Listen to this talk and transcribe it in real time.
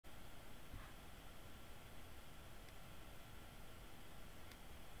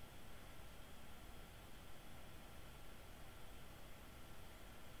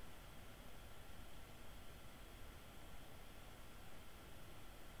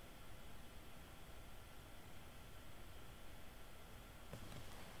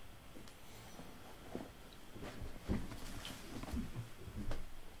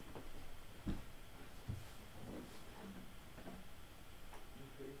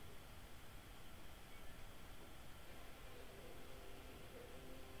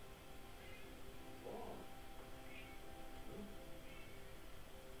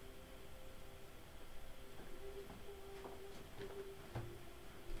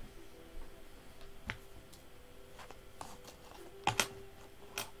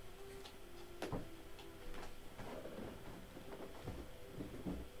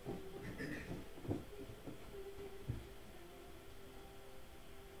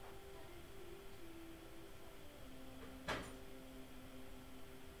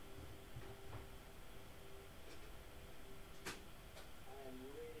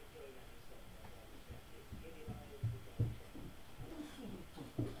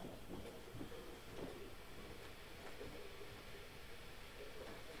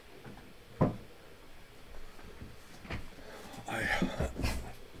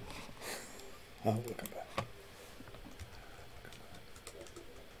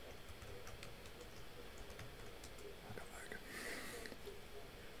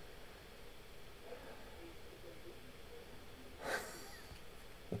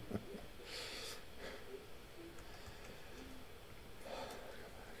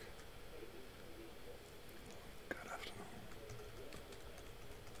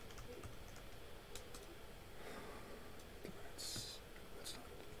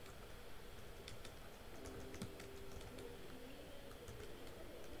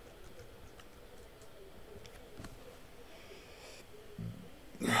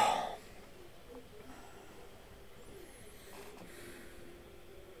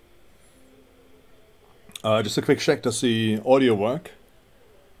Just a quick check. Does the audio work?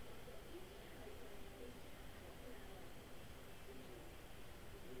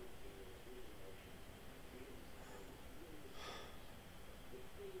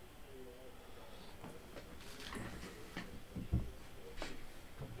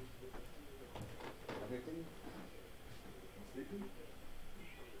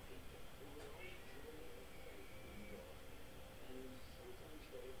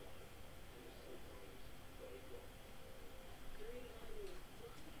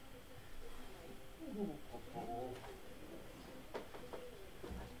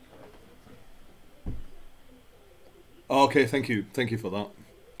 Okay, thank you. Thank you for that.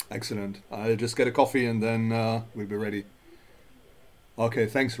 Excellent. I'll just get a coffee and then we'll be ready. Okay,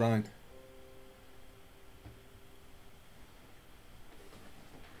 thanks, Ryan.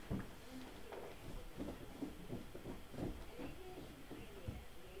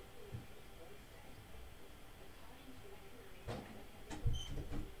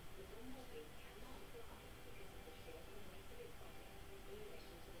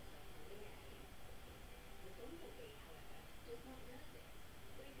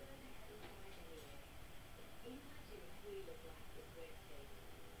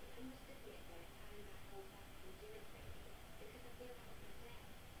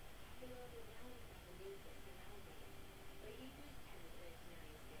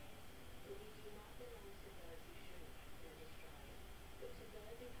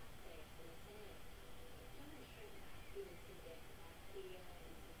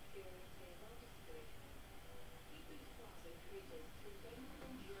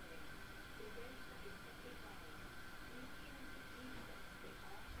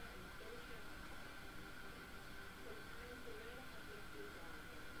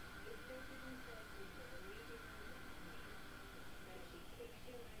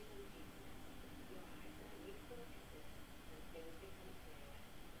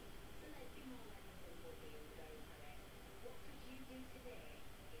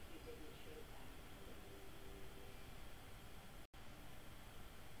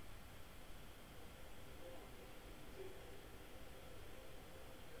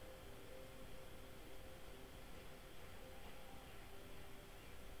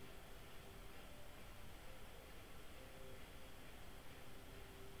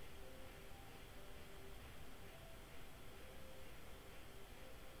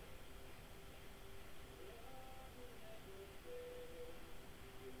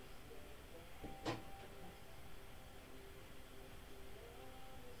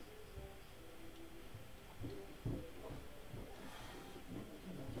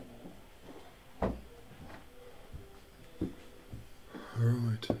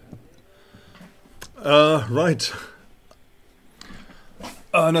 Right. Right.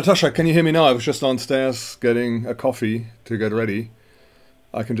 Natasha, can you hear me now? I was just downstairs getting a coffee to get ready.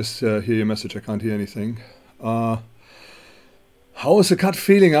 I can just hear your message. I can't hear anything. How is the cat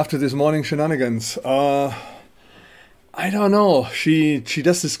feeling after this morning shenanigans? I don't know. She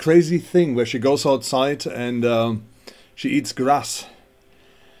does this crazy thing where she goes outside and she eats grass.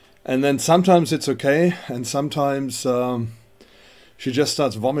 And then sometimes it's okay, and sometimes she just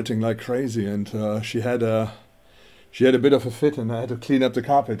starts vomiting like crazy. And she had a bit of a fit, and I had to clean up the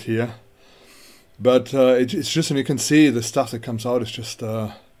carpet here. But it's just, and you can see the stuff that comes out is just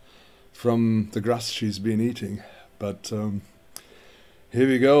from the grass she's been eating. But here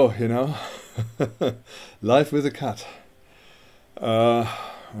we go, you know. Life with a cat.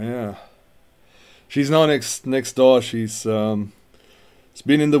 Yeah. She's now next door. She's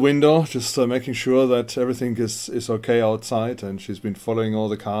been in the window, just making sure that everything is okay outside, and she's been following all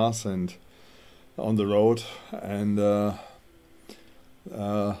the cars and on the road, and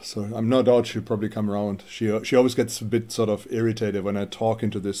so I'm no doubt she'll probably come around. She always gets a bit sort of irritated when I talk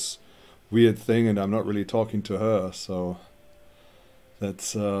into this weird thing, and I'm not really talking to her. So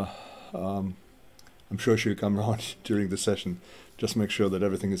that's I'm sure she'll come around during the session. Just make sure that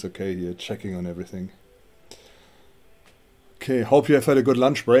everything is okay here, checking on everything. Okay, hope you have had a good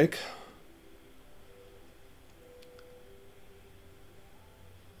lunch break.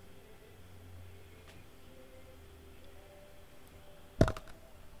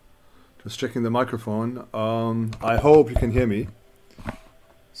 Just checking the microphone. I hope you can hear me.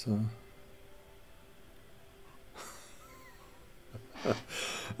 So.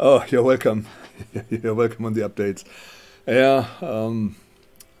 Oh, you're welcome. You're welcome on the updates. Yeah.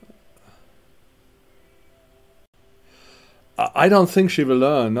 I don't think she will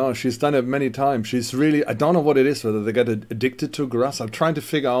learn. No, she's done it many times. She's really, I don't know what it is, whether they get addicted to grass. I'm trying to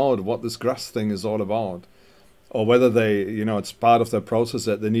figure out what this grass thing is all about. or whether they, it's part of their process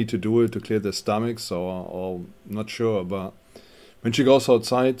that they need to do it to clear their stomachs, or not sure. But when she goes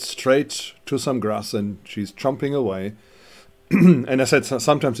outside, straight to some grass, and she's chomping away. And I said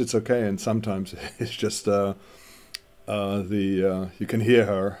sometimes it's okay, and sometimes it's just you can hear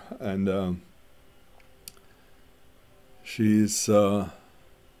her, and she's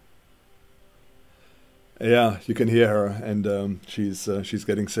yeah, you can hear her, and she's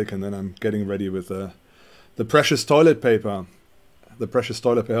getting sick, and then I'm getting ready with the precious toilet paper. The precious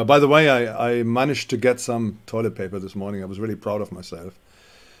toilet paper. By the way, I managed to get some toilet paper this morning. I was really proud of myself,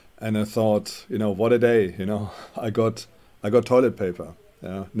 and I thought, what a day. I got toilet paper.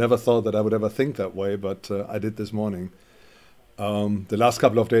 Never thought that I would ever think that way, but I did this morning. The last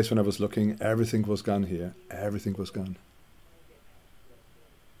couple of days when I was looking, everything was gone here. Everything was gone.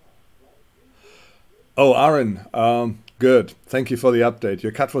 Oh, Aaron, good. Thank you for the update.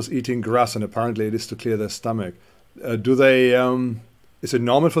 Your cat was eating grass, and apparently it is to clear their stomach. Do they? Is it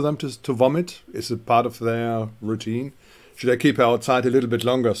normal for them to vomit? Is it part of their routine? Should I keep her outside a little bit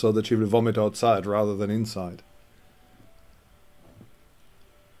longer so that she will vomit outside rather than inside?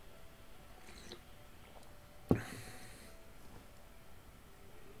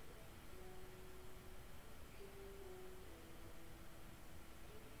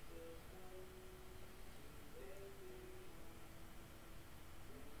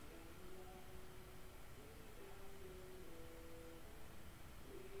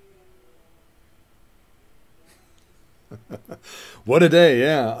 What a day,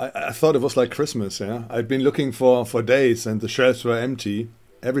 yeah. I thought it was like Christmas, yeah. I'd been looking for days, and the shelves were empty.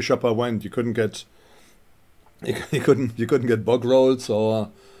 Every shop I went, you couldn't get you couldn't get bog rolls, or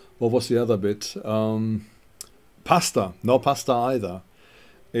what was the other bit? Pasta. No pasta either.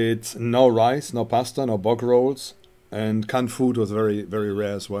 It's no rice, no pasta, no bog rolls, and canned food was very, very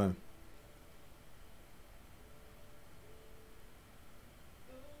rare as well.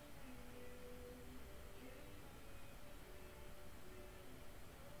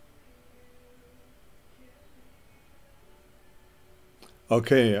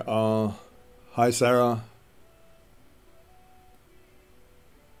 Okay, hi Sarah.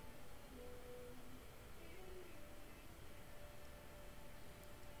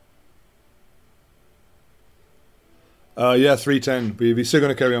 Yeah, 310. We're still going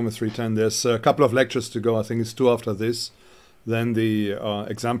to carry on with 310. There's a couple of lectures to go. I think it's two after this, then the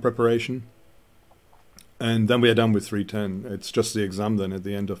exam preparation, and then we are done with 310. It's just the exam then at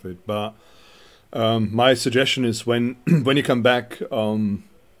the end of it. But my suggestion is when when you come back, we'll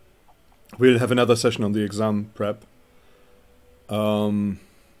have another session on the exam prep, um,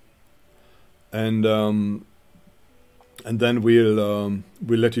 and then we'll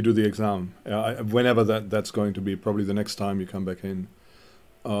let you do the exam whenever that's going to be. Probably the next time you come back in.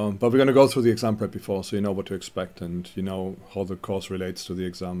 But we're going to go through the exam prep before, so you know what to expect, and you know how the course relates to the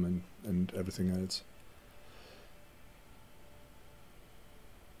exam, and everything else.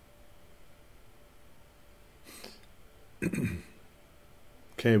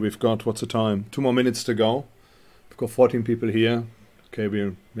 Okay, we've got, what's the time? 2 more minutes to go. We've got 14 people here. Okay,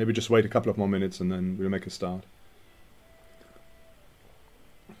 we'll maybe just wait a couple of more minutes and then we'll make a start.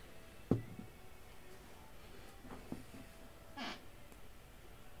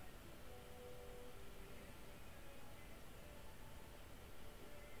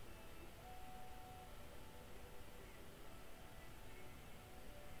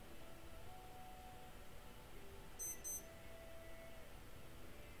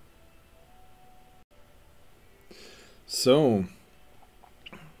 So,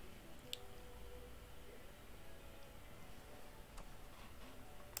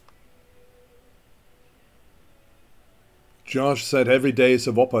 Josh said every day is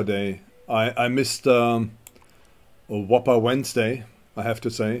a Whopper day. I missed a Whopper Wednesday, I have to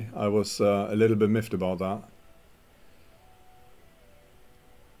say. I was a little bit miffed about that.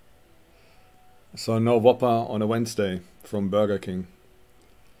 So no Whopper on a Wednesday from Burger King.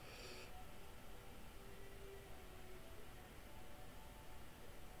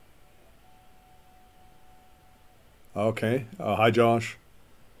 Okay, hi Josh.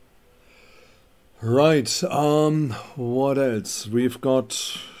 Right, what else? We've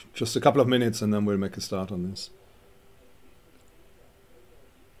got just a couple of minutes and then we'll make a start on this.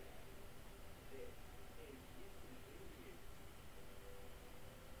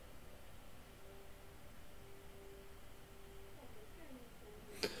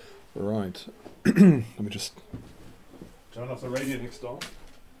 Right, let me just turn off the radio next door.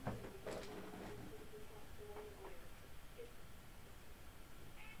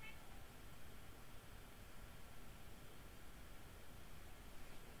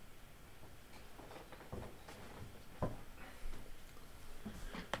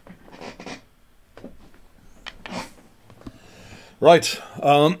 Right,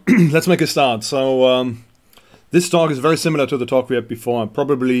 let's make a start. So this talk is very similar to the talk we had before.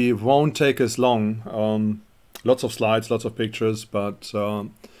 Probably won't take us long. Lots of slides, lots of pictures, but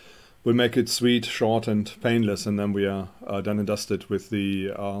we'll make it sweet, short, and painless, and then we are done and dusted with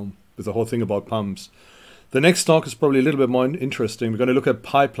the whole thing about pumps. The next talk is probably a little bit more interesting. We're going to look at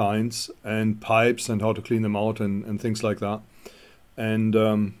pipelines and pipes and how to clean them out and things like that.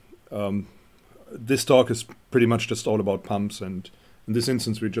 And this talk is pretty much just all about pumps, and in this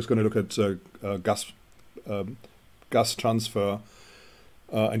instance we're just going to look at gas transfer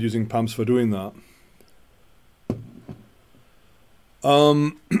and using pumps for doing that.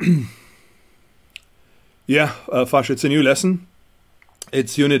 Yeah, Fash, it's a new lesson.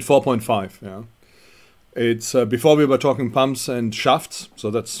 It's unit 4.5. Yeah, it's before we were talking pumps and shafts, so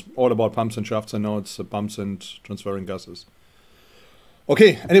that's all about pumps and shafts, and now it's pumps and transferring gases.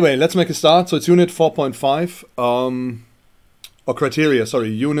 Okay, anyway, let's make a start. So it's unit 4.5, or criteria, sorry,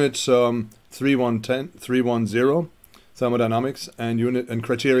 unit 310, thermodynamics, and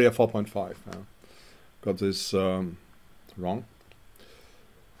criteria 4.5. Got this wrong.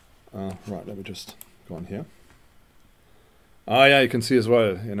 Right, let me just go on here. Ah, yeah, you can see as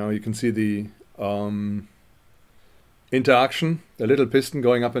well, you can see the interaction, the little piston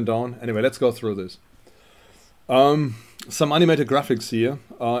going up and down. Anyway, let's go through this. Some animated graphics here.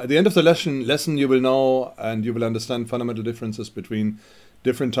 At the end of the lesson you will know and you will understand fundamental differences between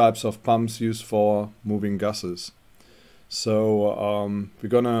different types of pumps used for moving gases. So we're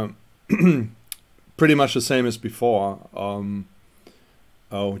gonna pretty much the same as before.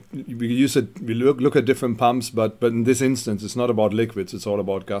 We look at different pumps, but in this instance it's not about liquids, it's all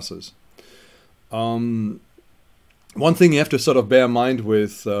about gases. One thing you have to sort of bear in mind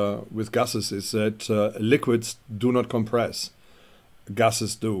with gases is that liquids do not compress,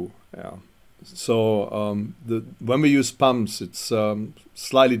 gases do. Yeah. So when we use pumps, it's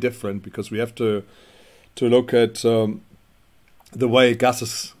slightly different because we have to look at the way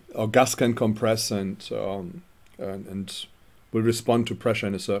gas can compress and will respond to pressure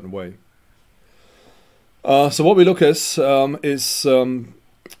in a certain way. So what we look at is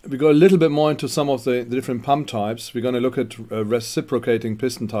we go a little bit more into some of the different pump types. We're going to look at reciprocating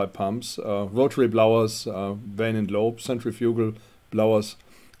piston type pumps, rotary blowers, vane and lobe, centrifugal blowers,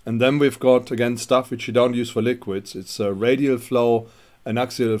 and then we've got again stuff which you don't use for liquids. It's radial flow and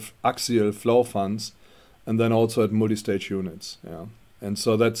axial flow fans, and then also at multi-stage units. Yeah, and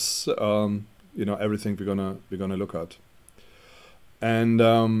so that's everything we're gonna look at. And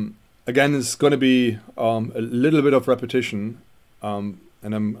again, it's going to be a little bit of repetition.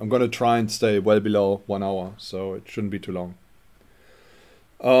 And I'm going to try and stay well below 1 hour, so it shouldn't be too long.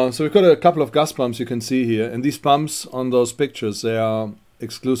 So we've got a couple of gas pumps you can see here, and these pumps on those pictures, they are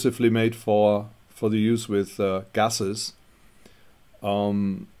exclusively made for the use with gases.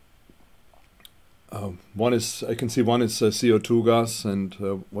 One is, I can see one is CO2 gas, and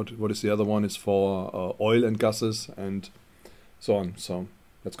what is the other one is for oil and gases, and so on. So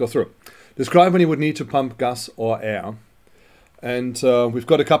let's go through. Describe when you would need to pump gas or air. And we've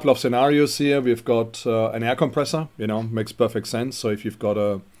got a couple of scenarios here. We've got an air compressor, makes perfect sense. So if you've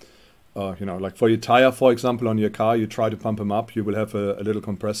got like for your tire, for example, on your car, you try to pump them up, you will have a little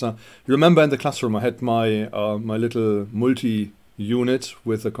compressor. You remember in the classroom, I had my my little multi-unit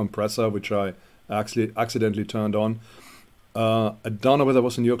with a compressor, which I actually accidentally turned on. I don't know whether it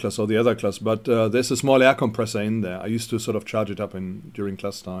was in your class or the other class, but there's a small air compressor in there. I used to sort of charge it up during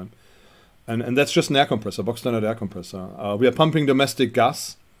class time. And that's just an air compressor, box standard air compressor. We are pumping domestic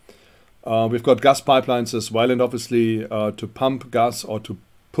gas. We've got gas pipelines as well, and obviously to pump gas or to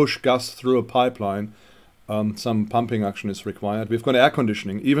push gas through a pipeline, some pumping action is required. We've got air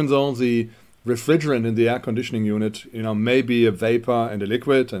conditioning. Even though the refrigerant in the air conditioning unit, may be a vapor and a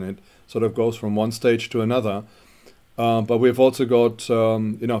liquid, and it sort of goes from one stage to another. But we've also got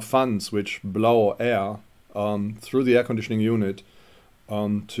fans which blow air through the air conditioning unit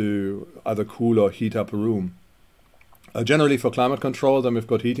to either cool or heat up a room. Generally for climate control, then we've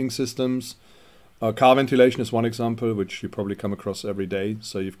got heating systems. Car ventilation is one example, which you probably come across every day.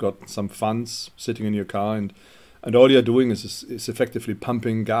 So you've got some fans sitting in your car, and all you're doing is effectively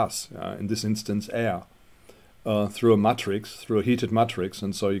pumping gas, in this instance air, through a heated matrix,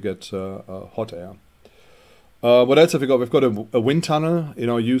 and so you get hot air. What else have we got? We've got a wind tunnel,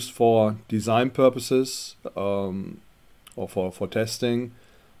 used for design purposes, or for testing,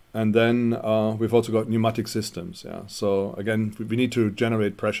 and then we've also got pneumatic systems. Yeah, so again, we need to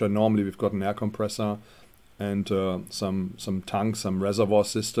generate pressure. Normally, we've got an air compressor and some tank, some reservoir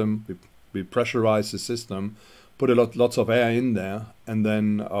system. We pressurize the system, put lots of air in there, and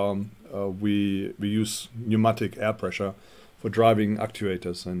then we use pneumatic air pressure driving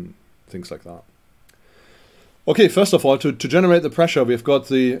actuators and things like that. Okay, first of all, to generate the pressure, we've got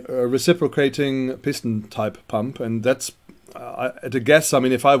the reciprocating piston type pump, and that's at a guess. I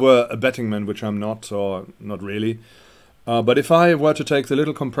mean, if I were a betting man, which I'm not, or not really, but if I were to take the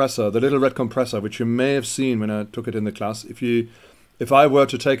little compressor, the little red compressor, which you may have seen when I took it in the class, if I were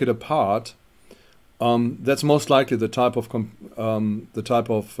to take it apart, that's most likely the type of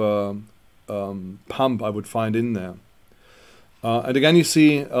pump I would find in there. And again, you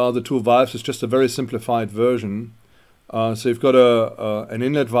see the two valves is just a very simplified version. So you've got an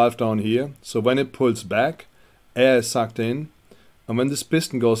inlet valve down here. So when it pulls back, air is sucked in, and when this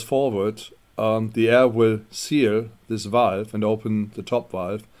piston goes forward, the air will seal this valve and open the top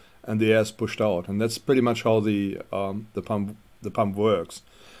valve, and the air is pushed out. And that's pretty much how the pump works.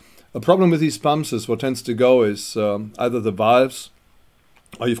 A problem with these pumps is what tends to go is either the valves,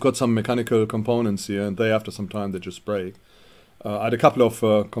 or you've got some mechanical components here, and they after some time they just break. I had a couple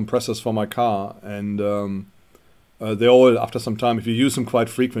of compressors for my car, and they all, after some time, if you use them quite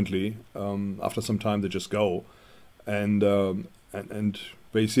frequently, after some time they just go. And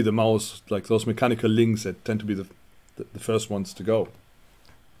where you see the mouse, like those mechanical links that tend to be the first ones to go.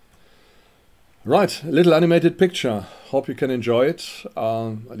 Right, a little animated picture. Hope you can enjoy it.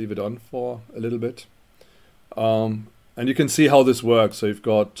 I'll leave it on for a little bit. And you can see how this works. So you've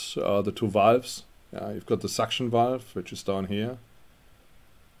got the two valves. You've got the suction valve, which is down here.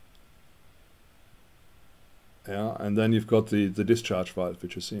 Yeah, and then you've got the discharge valve,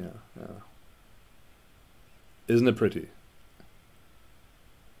 which is here. Yeah. Isn't it pretty?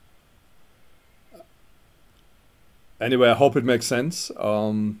 Anyway, I hope it makes sense,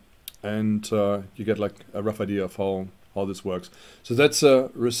 and you get like a rough idea of how this works. So that's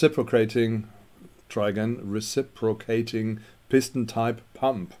a reciprocating, reciprocating piston type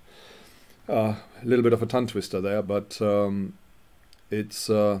pump. A little bit of a tongue twister there, but it's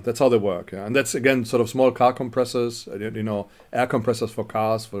that's how they work. Yeah? And that's again sort of small car compressors, you know, air compressors for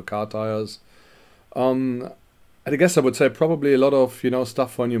cars, for car tires. And I guess I would say probably a lot of, you know,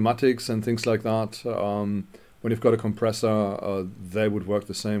 stuff for pneumatics and things like that. When you've got a compressor, they would work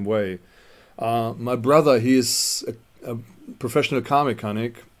the same way. My brother, he is a professional car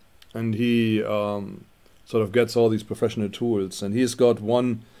mechanic, and he sort of gets all these professional tools, and he's got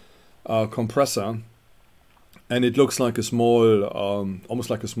one compressor, and it looks like a small, almost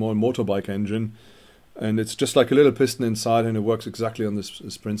like a small motorbike engine, and it's just like a little piston inside, and it works exactly on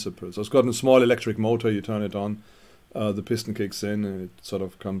this principle. So it's got a small electric motor. You turn it on, the piston kicks in, and it sort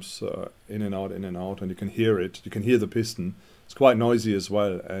of comes in and out, and you can hear it. You can hear the piston. It's quite noisy as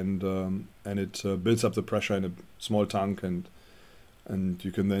well, and it builds up the pressure in a small tank, and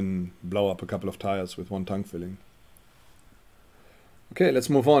you can then blow up a couple of tires with one tank filling. Okay, let's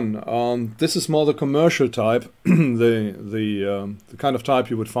move on. This is more the commercial type, the kind of type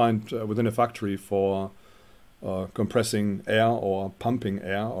you would find within a factory for compressing air or pumping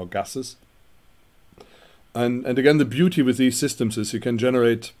air or gases. And again, the beauty with these systems is you can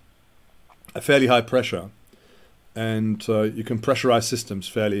generate a fairly high pressure, and you can pressurize systems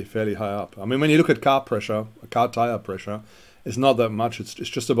fairly high up. I mean, when you look at car pressure, car tire pressure, it's not that much. It's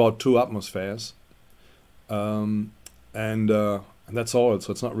just about 2 atmospheres, and that's all.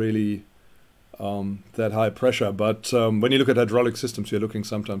 So it's not really that high pressure. But when you look at hydraulic systems, you're looking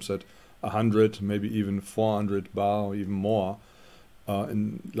sometimes at 100, maybe even 400 bar or even more,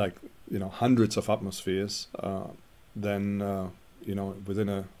 in like, you know, hundreds of atmospheres than you know, within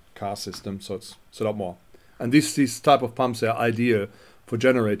a car system. So it's a lot more. And these type of pumps are ideal for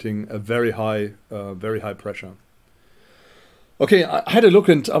generating a very high pressure. Okay, I had a look,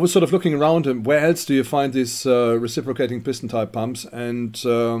 and I was sort of looking around, and where else do you find these reciprocating piston type pumps? And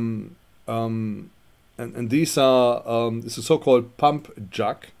these are it's a so-called pump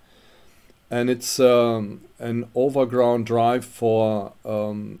jack, and it's an overground drive for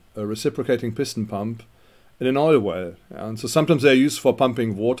a reciprocating piston pump in an oil well. And so sometimes they're used for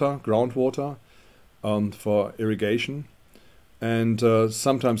pumping water, groundwater, for irrigation, and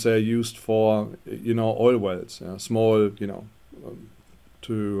sometimes they're used for, you know, oil wells, small, you know,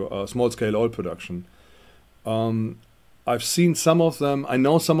 to small-scale oil production. I've seen some of them. I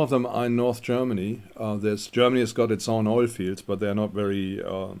know some of them are in North Germany. Germany has got its own oil fields, but they're not very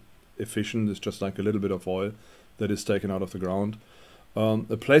efficient. It's just like a little bit of oil that is taken out of the ground.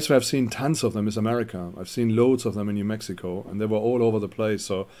 The place where I've seen tons of them is America. I've seen loads of them in New Mexico, and they were all over the place.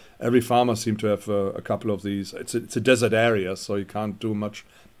 So every farmer seemed to have a couple of these. It's a desert area, so you can't do much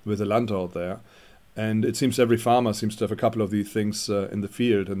with the land out there. And it seems every farmer seems to have a couple of these things in the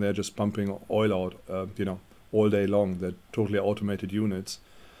field, and they're just pumping oil out, you know, all day long. They're totally automated units.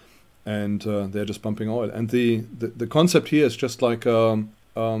 and they're just pumping oil. And the concept here is just like a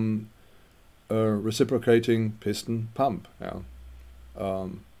reciprocating piston pump, yeah,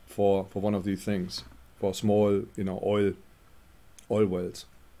 for one of these things, for small, oil wells.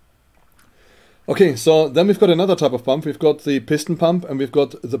 Okay, so then we've got another type of pump. We've got the piston pump and we've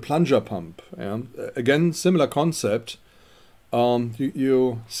got the plunger pump. Yeah? Again, similar concept.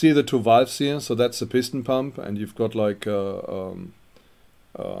 You see the two valves here, so that's the piston pump, and you've got like your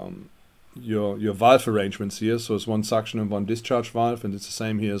valve arrangements here. So it's one suction and one discharge valve, and it's the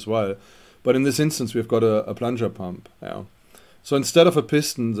same here as well. But in this instance, we've got a plunger pump. Yeah. So instead of a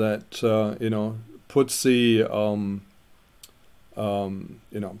piston that puts the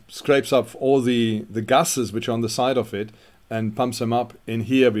scrapes up all the gases which are on the side of it and pumps them up, in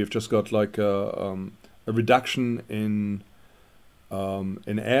here we've just got like a reduction in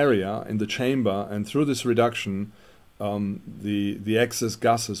area in the chamber, and through this reduction the excess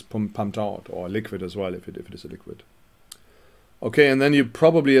gas is pumped out, or liquid as well if it is a liquid. Okay, and then you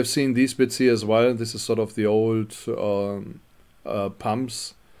probably have seen these bits here as well. This is sort of the old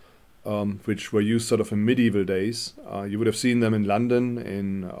pumps which were used sort of in medieval days. You would have seen them in London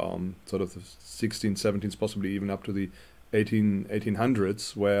in sort of the 16th, 17th, possibly even up to the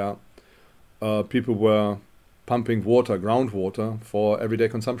 1800s, where people were pumping water, groundwater, for everyday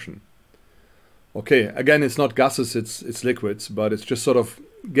consumption. Okay, again, it's not gases, it's liquids, but it's just sort of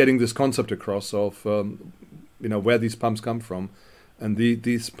getting this concept across of where these pumps come from, and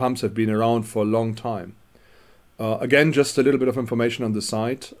these pumps have been around for a long time. Again, just a little bit of information on the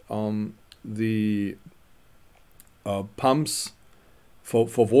side. The pumps for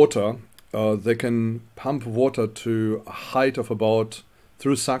water, they can pump water to a height of about,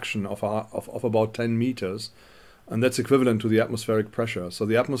 through suction, of about 10 meters. And that's equivalent to the atmospheric pressure. So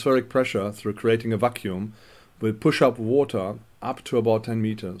the atmospheric pressure, through creating a vacuum, will push up water up to about 10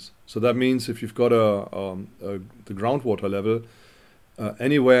 meters. So that means if you've got the groundwater level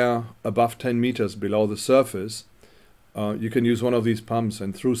anywhere above 10 meters below the surface, you can use one of these pumps,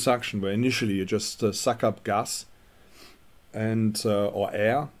 and through suction, where initially you just suck up gas and or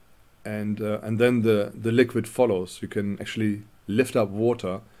air, and then the liquid follows. You can actually lift up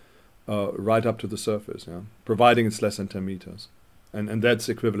water right up to the surface, yeah, providing it's less than 10 meters. And that's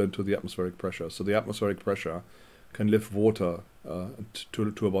equivalent to the atmospheric pressure. So the atmospheric pressure can lift water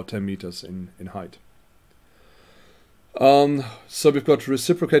to about 10 meters in height. So we've got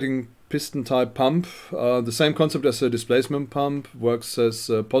reciprocating piston type pump. The same concept as a displacement pump, works as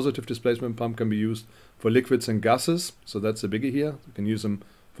a positive displacement pump, can be used for liquids and gases. So that's a biggie here. You can use them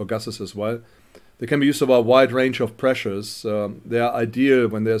for gases as well. They can be used over a wide range of pressures. They are ideal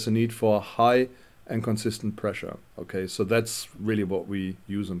when there's a need for high and consistent pressure. Okay, so that's really what we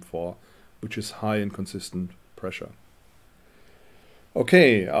use them for, which is high and consistent pressure.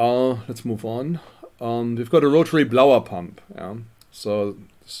 Okay, let's move on. We've got a rotary blower pump. Yeah? So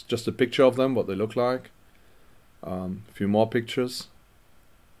it's just a picture of them, what they look like. A few more pictures.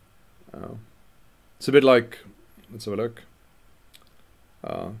 It's a bit like, let's have a look.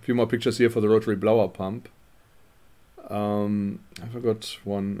 A few more pictures here for the rotary blower pump. I forgot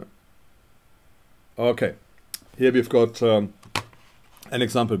one. Okay, here we've got an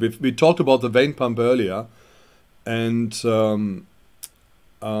example. We talked about the vane pump earlier, and you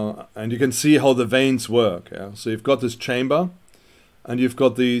can see how the vanes work. Yeah? So you've got this chamber, and you've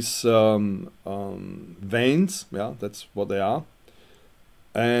got these vanes. Yeah, that's what they are.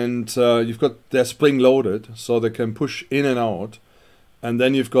 And you've got, they're spring loaded, so they can push in and out. And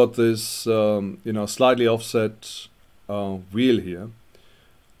then you've got this, slightly offset wheel here.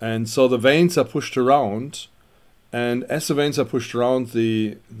 And so the vanes are pushed around, and as the vanes are pushed around,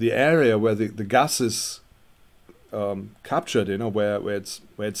 the area where the gas is captured, where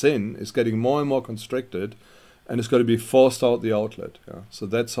it's in, is getting more and more constricted, and it's got to be forced out the outlet. Yeah? So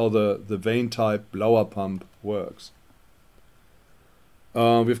that's how the vane type blower pump works.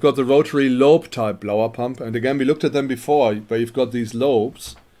 We've got the rotary lobe type blower pump, and again we looked at them before, where you've got these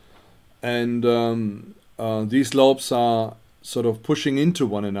lobes, and these lobes are sort of pushing into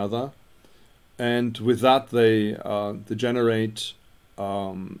one another, and with that they generate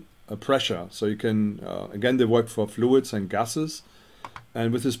a pressure. So you can again, they work for fluids and gases,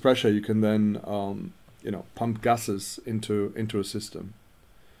 and with this pressure you can then pump gases into a system.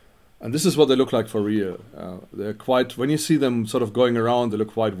 And this is what they look like for real. They're quite, when you see them sort of going around, they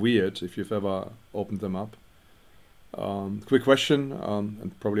look quite weird if you've ever opened them up. Quick question,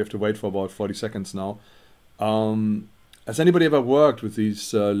 and probably have to wait for about 40 seconds now. Has anybody ever worked with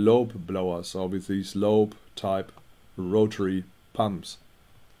these lobe blowers, or with these lobe type rotary pumps?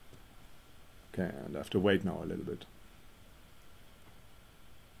 Okay, and I have to wait now a little bit.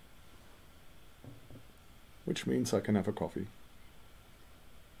 which means I can have a coffee.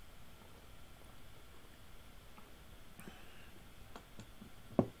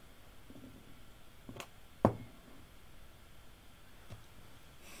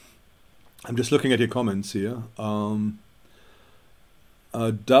 I'm just looking at your comments here.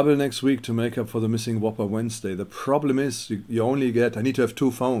 Double next week to make up for the missing Whopper Wednesday. The problem is you only get, I need to have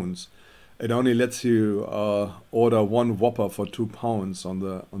 2 phones. It only lets you order 1 Whopper for £2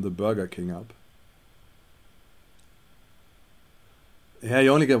 on the Burger King app. Yeah,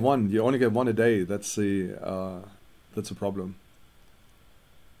 you only get one. You only get one a day. That's a problem.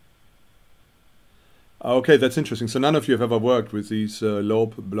 Okay, that's interesting. So none of you have ever worked with these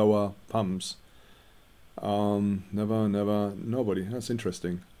lobe blower pumps. Never, nobody. That's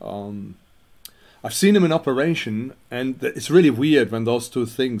interesting. I've seen them in operation, and it's really weird when those two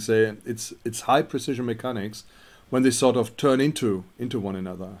things. It's high precision mechanics when they sort of turn into one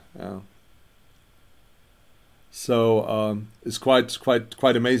another. Yeah. So it's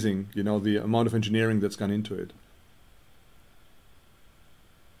quite amazing, you know, the amount of engineering that's gone into it.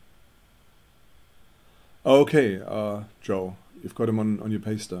 Okay, Joe, you've got him on your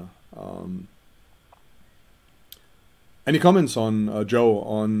paster. Any comments on Joe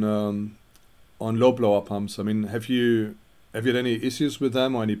on low blower pumps? I mean, have you had any issues with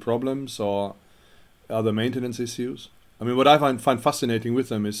them or any problems or other maintenance issues? I mean, what I find fascinating with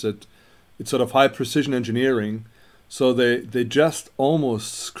them is that it's sort of high precision engineering. So they just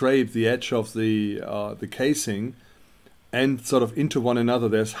almost scrape the edge of the casing and sort of into one another.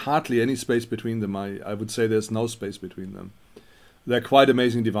 There's hardly any space between them. I would say there's no space between them. They're quite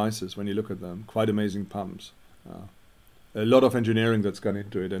amazing devices when you look at them. Quite amazing pumps. A lot of engineering that's gone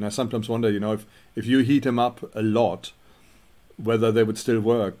into it. And I sometimes wonder, you know, if you heat them up a lot, whether they would still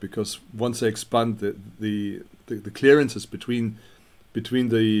work, because once they expand the clearances between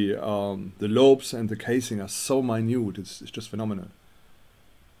the lobes and the casing are so minute, it's just phenomenal.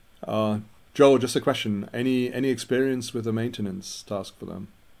 Joe, just a question. Any experience with a maintenance task for them?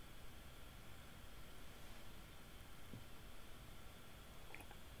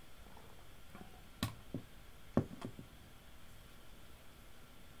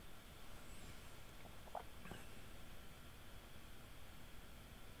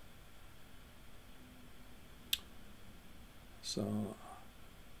 So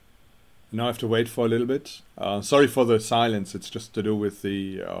now I have to wait for a little bit. Sorry for the silence. It's just to do with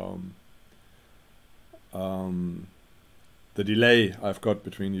the delay I've got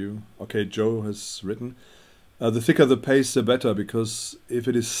between you. Okay, Joe has written. The thicker the paste, the better, because if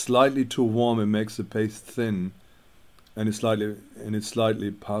it is slightly too warm, it makes the paste thin, and it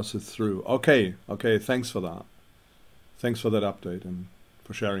slightly passes through. Okay, thanks for that. Thanks for that update and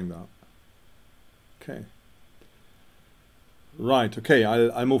for sharing that. Okay. Right, okay,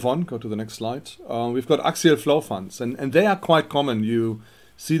 I'll move on, go to the next slide. We've got axial flow fans, and they are quite common. You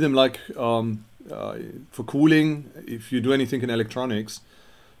see them like for cooling. If you do anything in electronics,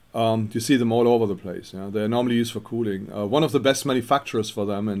 you see them all over the place. Yeah? They're normally used for cooling. One of the best manufacturers for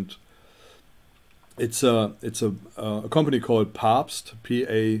them, and it's a company called Pabst,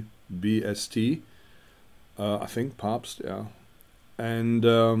 P-A-B-S-T, I think, Pabst, yeah.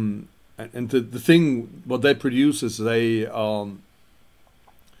 And the thing, what they produce is they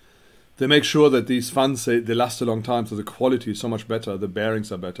make sure that these fans, they last a long time, so the quality is so much better, the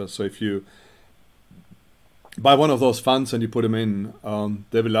bearings are better. So if you buy one of those fans and you put them in,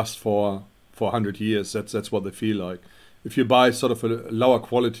 they will last for 100 years. That's what they feel like. If you buy sort of a lower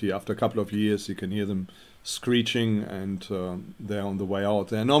quality, after a couple of years, you can hear them screeching, and they're on the way out.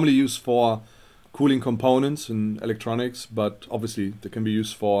 They're normally used for cooling components in electronics, but obviously they can be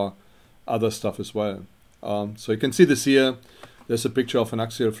used for other stuff as well. So you can see this here. There's a picture of an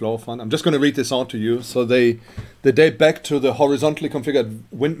axial flow fan. I'm just going to read this out to you. So they date back to the horizontally configured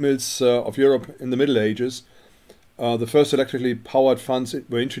windmills of Europe in the Middle Ages. The first electrically powered fans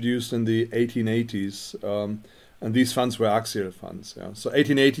were introduced in the 1880s, and these fans were axial fans. Yeah. So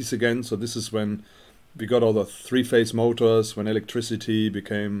 1880s again. So this is when we got all the three-phase motors, when electricity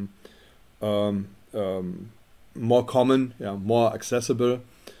became more common, yeah, more accessible.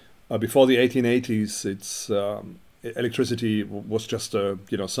 Before the 1880s, electricity was just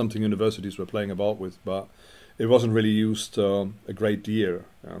something universities were playing about with, but it wasn't really used a great deal.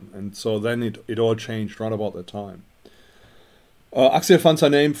 And so then it all changed right about that time. Axial fans are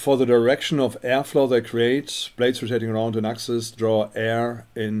named for the direction of airflow they create. Blades rotating around an axis draw air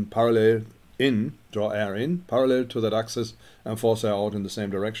in parallel to that axis and force air out in the same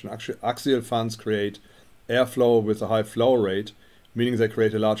direction. Axial fans create airflow with a high flow rate, meaning they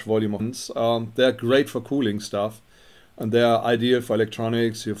create a large volume of fans. They're great for cooling stuff. and they are ideal for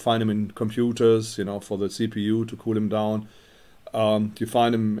electronics. You find them in computers, you know, for the CPU to cool them down. You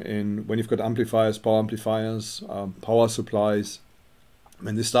find them in when you've got amplifiers, power supplies.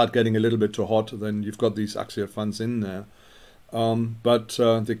 When they start getting a little bit too hot, then you've got these axial fans in there. But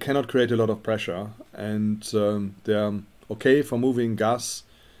they cannot create a lot of pressure, and they're okay for moving gas,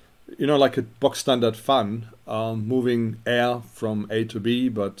 you know, like a box standard fan, moving air from A to B,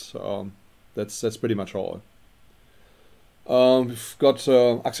 but that's pretty much all. We've got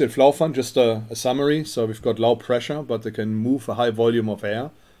axial flow fan, just a summary. So we've got low pressure, but they can move a high volume of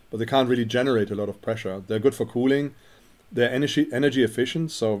air, but they can't really generate a lot of pressure. They're good for cooling. They're energy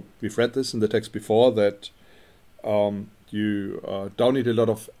efficient. So we've read this in the text before that you don't need a lot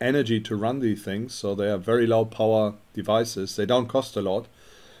of energy to run these things. So they are very low power devices. They don't cost a lot.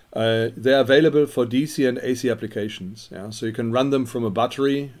 They're available for DC and AC applications. Yeah, so you can run them from a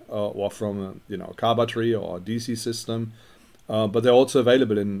battery or from a car battery or a DC system. But they're also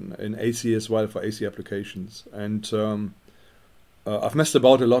available in AC as well for AC applications. And I've messed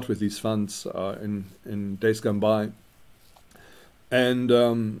about a lot with these fans in days gone by. And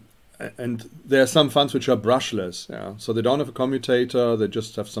there are some fans which are brushless. Yeah, so they don't have a commutator. They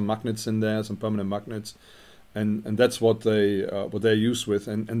just have some magnets in there, some permanent magnets, and that's what they're used with.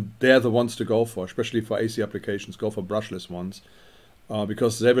 And they're the ones to go for, especially for AC applications. Go for brushless ones.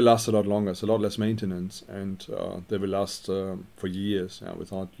 Because they will last a lot longer. It's a lot less maintenance, and they will last for years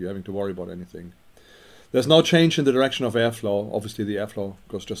without you having to worry about anything. There's no change in the direction of airflow. Obviously, the airflow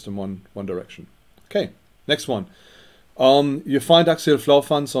goes just in one direction. Okay, next one. You find axial flow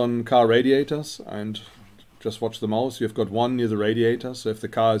fans on car radiators, and just watch the mouse. You've got one near the radiator, so if the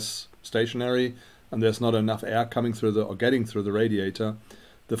car is stationary and there's not enough air coming through or getting through the radiator,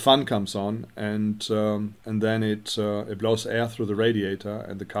 the fan comes on, and then it blows air through the radiator,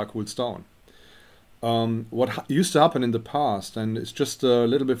 and the car cools down. What used to happen in the past, and it's just a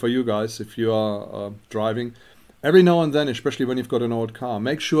little bit for you guys if you are driving, every now and then, especially when you've got an old car,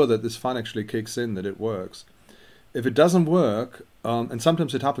 make sure that this fan actually kicks in, that it works. If it doesn't work, and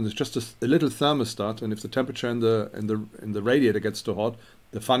sometimes it happens, it's just a little thermostat, and if the temperature in the radiator gets too hot,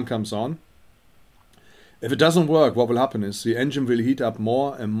 the fan comes on. If it doesn't work, what will happen is the engine will heat up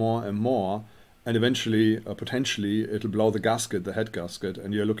more and more and more, and eventually, potentially, it'll blow the gasket, the head gasket,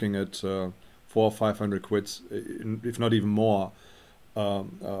 and you're looking at 400 or 500 quids, if not even more,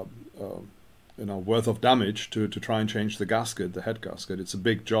 worth of damage to try and change the gasket, the head gasket. It's a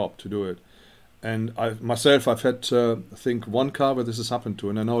big job to do it. And I've had, I think, one car where this has happened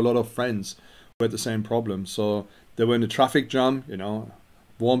to, and I know a lot of friends who had the same problem. So they were in a traffic jam,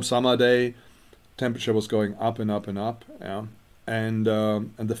 warm summer day. Temperature was going up and up and up, and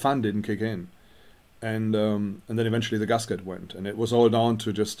the fan didn't kick in, and then eventually the gasket went, and it was all down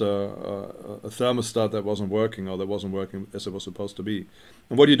to just a thermostat that wasn't working, or that wasn't working as it was supposed to be.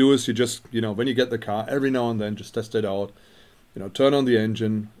 And what you do is you just when you get the car, every now and then just test it out, turn on the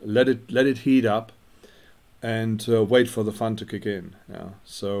engine, let it heat up, and wait for the fan to kick in.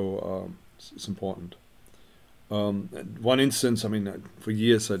 So it's important. One instance, for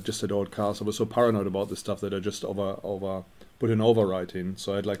years I just had old cars. I was so paranoid about this stuff that I just put an override in.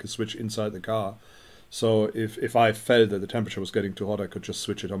 So I had like a switch inside the car. So if I felt that the temperature was getting too hot, I could just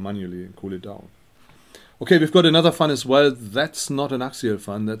switch it on manually and cool it down. Okay, we've got another fan as well. That's not an axial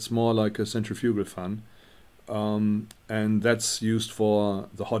fan. That's more like a centrifugal fan. And that's used for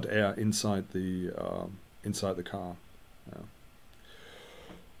the hot air inside the car. Yeah.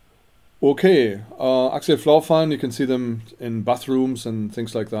 Okay, axial flow fan, you can see them in bathrooms and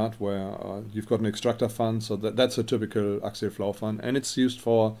things like that, where you've got an extractor fan, so that's a typical axial flow fan, and it's used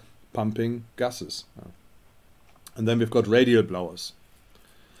for pumping gases. And then we've got radial blowers.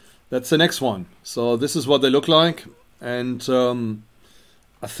 That's the next one. So this is what they look like, and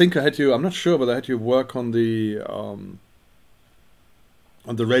I think I'm not sure, but I had you work on the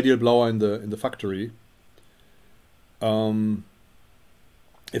radial blower in the factory.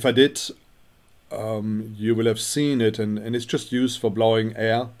 If I did, you will have seen it, and it's just used for blowing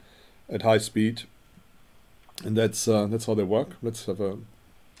air at high speed, and that's how they work. Let's have a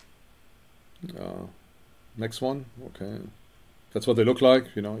next one. Okay, that's what they look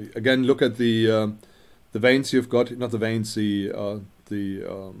like. Again, look at the veins you've got. Not the veins,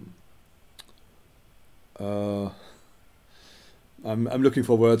 I'm looking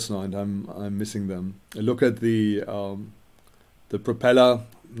for words now, and I'm missing them. Look at the propeller.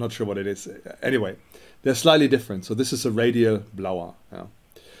 Not sure what it is. Anyway, they're slightly different. So this is a radial blower. Yeah.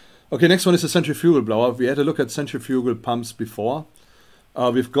 Okay, next one is a centrifugal blower. We had a look at centrifugal pumps before.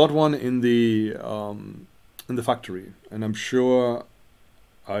 We've got one in the factory, and I'm sure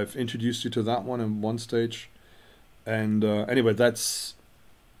I've introduced you to that one in one stage. And anyway, that's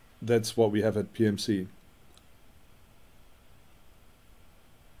what we have at PMC.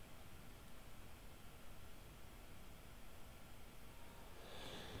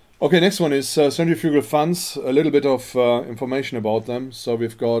 Okay, next one is centrifugal fans. A little bit of information about them. So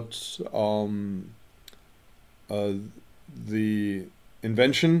we've got the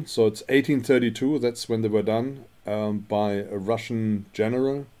invention. So it's 1832. That's when they were done by a Russian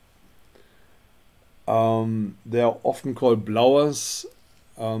general. They are often called blowers.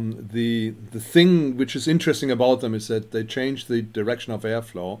 The thing which is interesting about them is that they change the direction of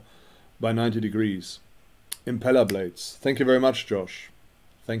airflow by 90 degrees. Impeller blades. Thank you very much, Josh.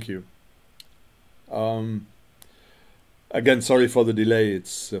 Thank you. Again, sorry for the delay.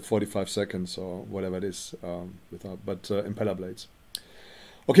 It's 45 seconds or whatever it is, but impeller blades.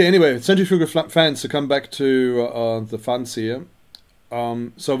 Okay, anyway, centrifugal fans, to come back to the fans here.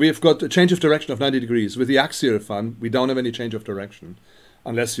 So we've got a change of direction of 90 degrees. With the axial fan, we don't have any change of direction,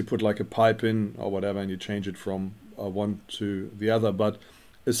 unless you put like a pipe in or whatever and you change it from one to the other. But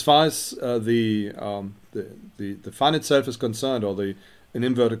as far as the fan itself is concerned, or in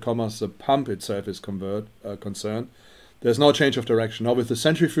inverted commas, the pump itself is concerned, there's no change of direction. Now with the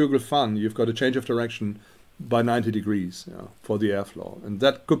centrifugal fan, you've got a change of direction by 90 degrees for the airflow. And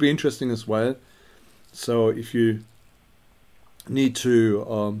that could be interesting as well. So if you need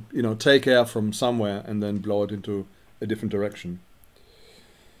to take air from somewhere and then blow it into a different direction.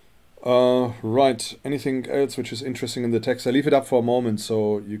 Right, anything else which is interesting in the text? I leave it up for a moment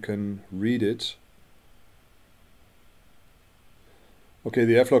so you can read it. Okay,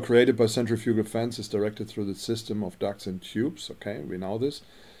 the airflow created by centrifugal fans is directed through the system of ducts and tubes. Okay, we know this.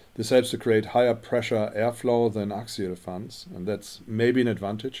 This helps to create higher pressure airflow than axial fans, and that's maybe an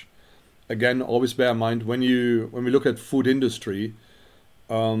advantage. Again, always bear in mind when we look at food industry,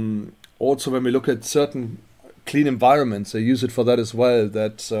 also when we look at certain clean environments, they use it for that as well,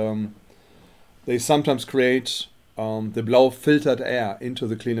 that they sometimes create, they blow filtered air into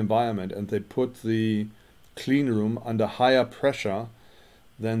the clean environment and they put the clean room under higher pressure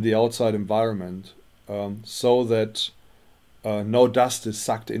than the outside environment, so that no dust is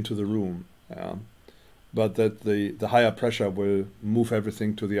sucked into the room, but that the higher pressure will move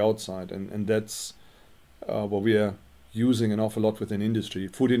everything to the outside, and that's what we are using an awful lot within industry,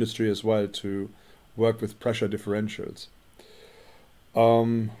 food industry as well, to work with pressure differentials.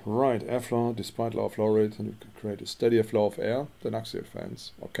 Right, airflow, despite lower flow rate, and you can create a steadier flow of air than axial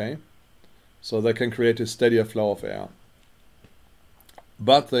fans. Okay, so they can create a steadier flow of air,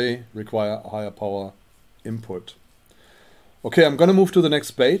 but they require a higher power input. Okay, I'm going to move to the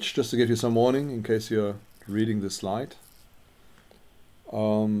next page just to give you some warning in case you're reading the slide.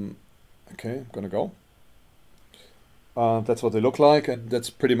 Okay, I'm going to go. That's what they look like, and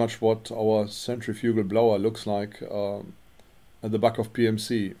that's pretty much what our centrifugal blower looks like at the back of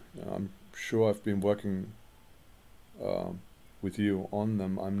PMC. I'm sure I've been working with you on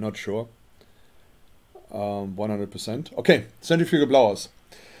them. I'm not sure. 100%. Okay, centrifugal blowers.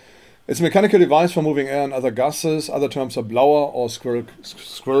 It's a mechanical device for moving air and other gases. Other terms are blower or squirrel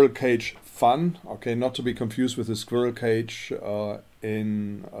cage fan. Okay, not to be confused with the squirrel cage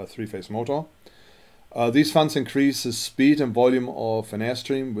in a three-phase motor. These fans increase the speed and volume of an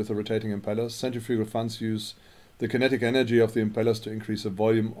airstream with the rotating impellers. Centrifugal fans use the kinetic energy of the impellers to increase the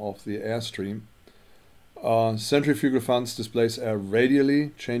volume of the airstream. Centrifugal fans displace air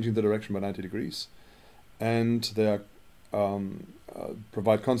radially, changing the direction by 90 degrees. And they are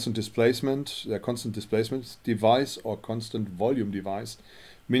provide constant displacement. They're constant displacement device or constant volume device,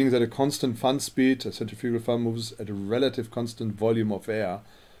 meaning that a constant fan speed, a centrifugal fan moves at a relative constant volume of air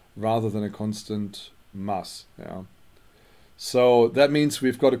rather than a constant mass. Yeah. So that means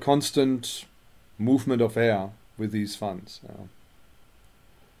we've got a constant movement of air with these fans.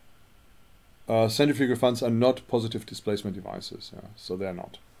 Yeah. Centrifugal fans are not positive displacement devices, yeah, so they're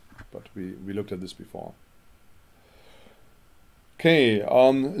not. But we looked at this before. Okay,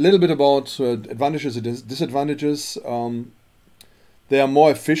 a little bit about advantages and disadvantages. They are more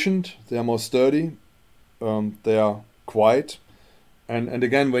efficient, they are more sturdy, they are quiet. And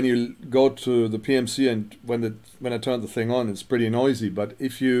again, when you go to the PMC and when I turn the thing on, it's pretty noisy. But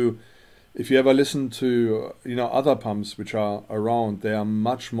if you ever listen to other pumps which are around, they are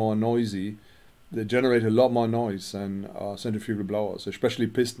much more noisy. They generate a lot more noise than centrifugal blowers, especially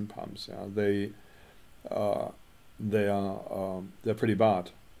piston pumps. Yeah, they're pretty bad.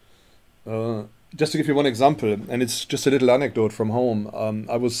 Just to give you one example, and it's just a little anecdote from home.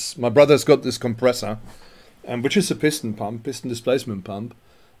 My brother's got this compressor, which is a piston displacement pump,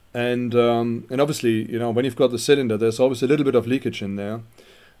 and obviously when you've got the cylinder, there's always a little bit of leakage in there,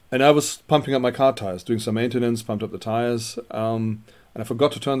 And I was pumping up my car tires, doing some maintenance, pumped up the tires, and I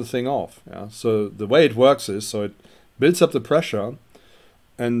forgot to turn the thing off. Yeah. So the way it works is, so it builds up the pressure,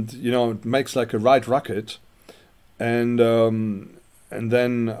 and it makes like a right rocket, and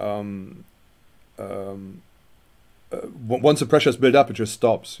then once the pressure is built up, it just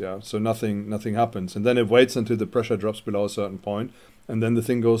stops. Yeah. So nothing happens, and then it waits until the pressure drops below a certain point, and then the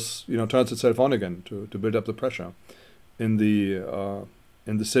thing goes, turns itself on again to build up the pressure in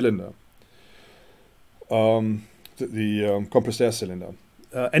the cylinder, the compressed air cylinder.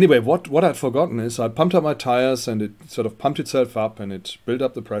 Anyway, what I'd forgotten is I pumped up my tires and it sort of pumped itself up and it built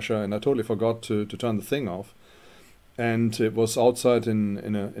up the pressure, and I totally forgot to turn the thing off. And it was outside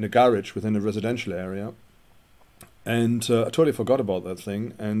in a garage within a residential area, and I totally forgot about that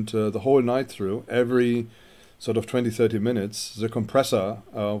thing. And the whole night through, every sort of 20-30 minutes, the compressor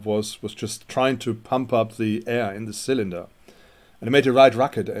was just trying to pump up the air in the cylinder. And it made a right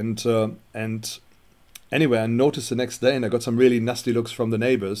racket, and anyway, I noticed the next day, and I got some really nasty looks from the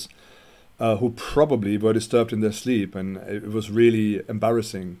neighbors, who probably were disturbed in their sleep, and it was really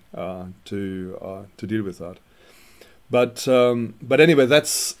embarrassing to deal with that. But anyway,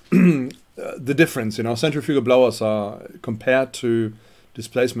 that's the difference. Centrifugal blowers are, compared to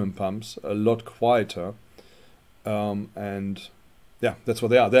displacement pumps, a lot quieter, and yeah, that's what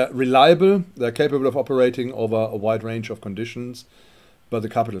they are. They're reliable, they're capable of operating over a wide range of conditions, but the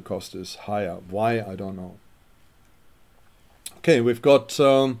capital cost is higher. Why? I don't know. Okay, we've got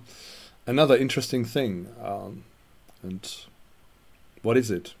another interesting thing. And what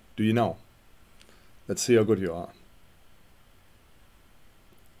is it? Do you know? Let's see how good you are.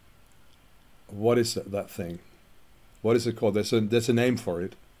 What is that thing? What is it called? There's a name for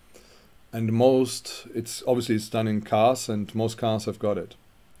it. And it's obviously done in cars, and most cars have got it.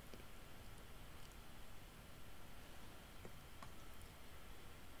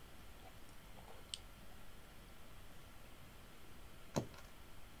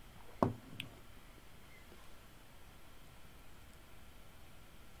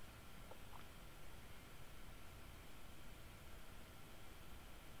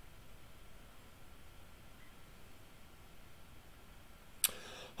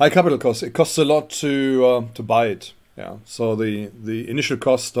 High capital cost. It costs a lot to buy it. Yeah. So the initial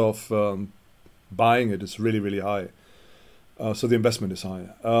cost of buying it is really, really high. So the investment is high.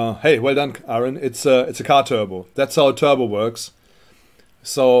 Hey, well done, Aaron. It's a car turbo. That's how a turbo works.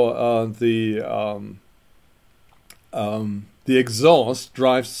 So the exhaust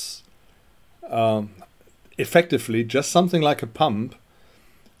drives effectively just something like a pump,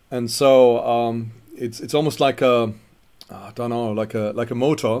 and so it's almost like a, I don't know, like a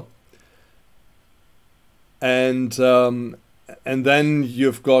motor, and then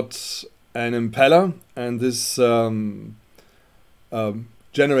you've got an impeller, and this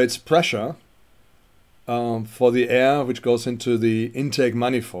generates pressure for the air which goes into the intake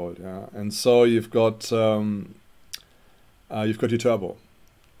manifold, yeah? And so you've got your turbo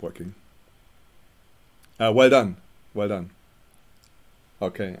working. Well done, well done.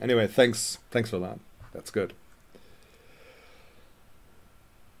 Okay. Anyway, thanks for that. That's good.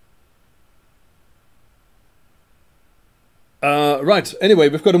 Right, anyway,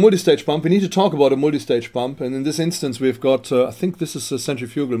 we've got a multi-stage pump. We need to talk about a multi-stage pump, and in this instance we've got, I think this is a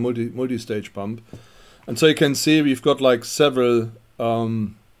centrifugal multi-stage pump. And so you can see we've got like several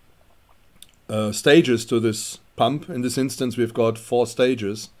stages to this pump. In this instance we've got 4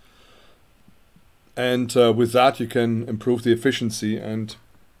 stages. And with that you can improve the efficiency and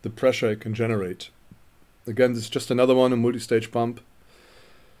the pressure it can generate. Again, this is just another one, a multi-stage pump.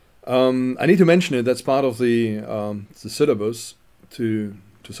 I need to mention it. That's part of the syllabus to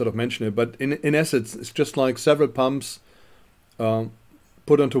sort of mention it. But in essence, it's just like several pumps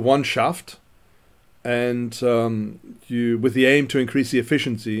put onto one shaft, and with the aim to increase the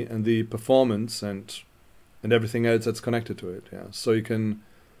efficiency and the performance and everything else that's connected to it. Yeah, so you can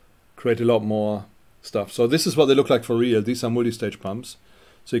create a lot more stuff. So this is what they look like for real. These are multi-stage pumps.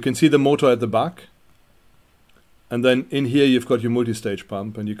 So you can see the motor at the back. And then in here you've got your multi-stage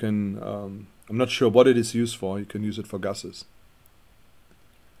pump, and you can, I'm not sure what it is used for. You can use it for gases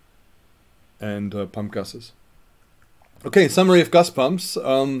and pump gases. Okay, summary of gas pumps.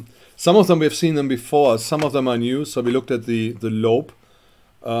 Some of them we've seen them before. Some of them are new. So we looked at the lobe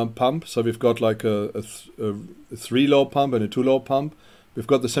pump. So we've got like a 3-lobe pump and a 2-lobe pump. We've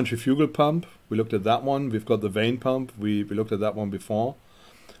got the centrifugal pump. We looked at that one. We've got the vane pump. We looked at that one before.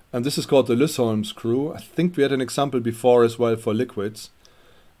 And this is called the Lysholm screw. I think we had an example before as well for liquids.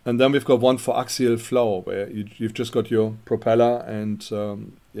 And then we've got one for axial flow, where you've just got your propeller and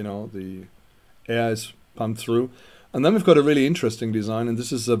the air is pumped through. And then we've got a really interesting design, and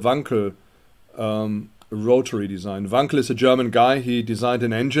this is a Wankel rotary design. Wankel is a German guy. He designed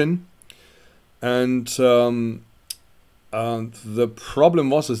an engine, and the problem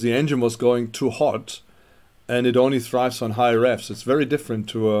was is the engine was going too hot, and it only thrives on high revs. It's very different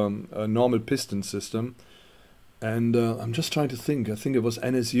to a normal piston system. And I'm just trying to think. I think it was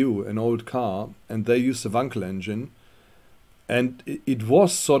NSU, an old car, and they used the Wankel engine, and it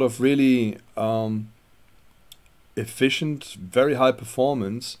was sort of really efficient, very high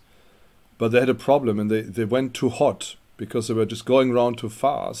performance, but they had a problem, and they went too hot because they were just going around too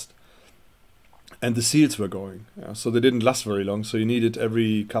fast, and the seals were going. Yeah, so they didn't last very long. So you needed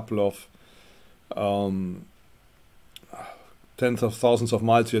every couple of tens of thousands of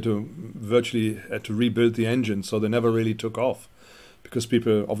miles, you had to rebuild the engine. So they never really took off because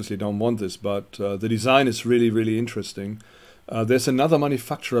people obviously don't want this. But the design is really, really interesting. There's another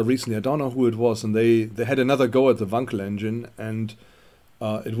manufacturer recently, I don't know who it was, and they had another go at the Wankel engine, and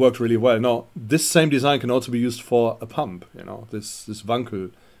it worked really well. Now, this same design can also be used for a pump, you know, this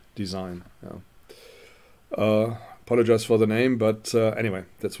Wankel design. Yeah. Apologize for the name, but anyway,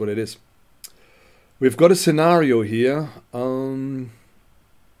 that's what it is. We've got a scenario here.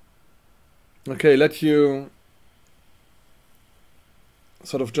 Okay, let you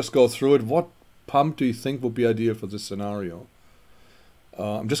sort of just go through it. What pump do you think would be ideal for this scenario?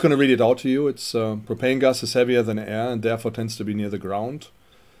 I'm just going to read it out to you. It's propane gas is heavier than air and therefore tends to be near the ground.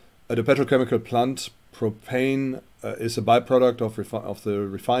 At a petrochemical plant, propane is a byproduct of the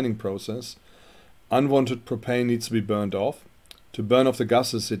refining process. Unwanted propane needs to be burned off. To burn off the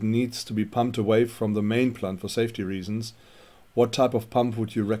gases, it needs to be pumped away from the main plant for safety reasons. What type of pump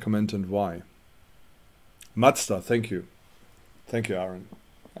would you recommend and why? Mazda, thank you. Thank you, Aaron.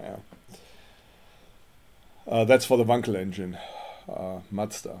 Yeah. That's for the Wankel engine.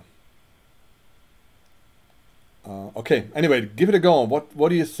 Mazda. Okay, anyway, give it a go. What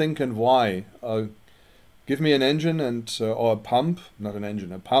do you think and why? Give me an engine and or a pump, not an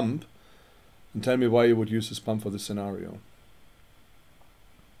engine, a pump, and tell me why you would use this pump for this scenario.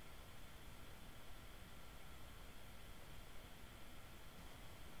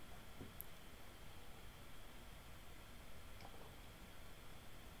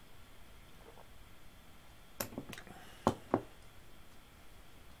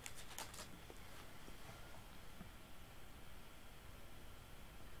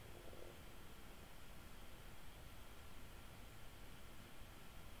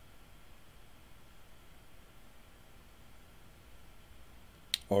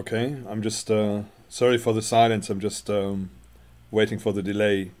 Okay, I'm just sorry for the silence. I'm just waiting for the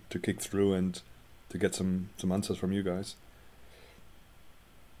delay to kick through and to get some answers from you guys.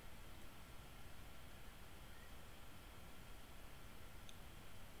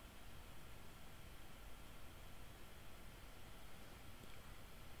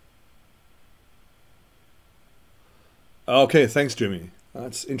 Okay, thanks, Jimmy.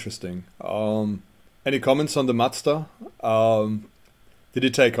 That's interesting. Any comments on the Mazda? Did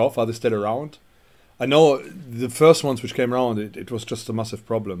it take off? Are they still around? I know the first ones which came around, it was just a massive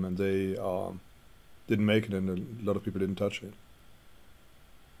problem, and they didn't make it, and a lot of people didn't touch it.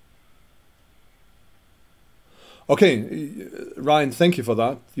 Okay, Ryan, thank you for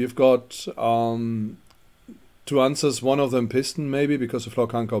that. You've got two answers. One of them piston, maybe, because the floor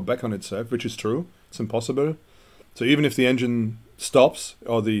can't go back on itself, which is true. It's impossible. So even if the engine stops,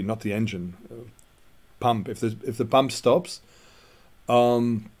 or not the engine, pump, if the pump stops,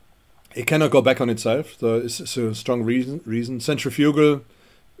 it cannot go back on itself. It's a strong reason. Centrifugal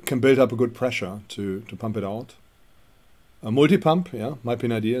can build up a good pressure to pump it out. A multi-pump, yeah, might be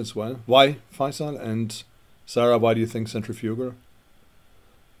an idea as well. Why, Faisal? And Sarah, why do you think centrifugal?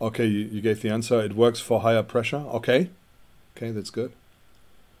 Okay, you gave the answer. It works for higher pressure. Okay, that's good.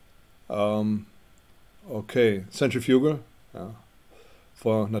 Okay, centrifugal. Yeah.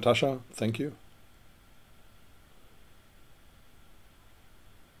 For Natasha, thank you.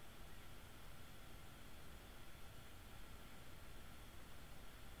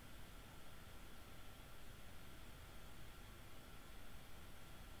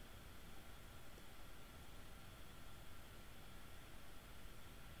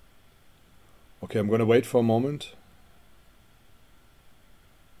 Okay, I'm going to wait for a moment.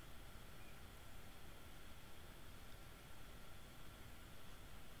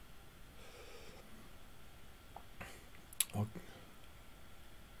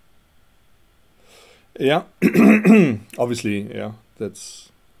 Yeah, obviously, yeah, that's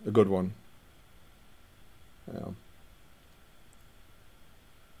a good one. Yeah.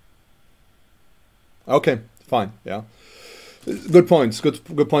 Okay, fine, yeah. Good points.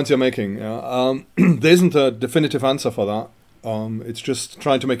 Good points you're making. Yeah. There isn't a definitive answer for that. It's just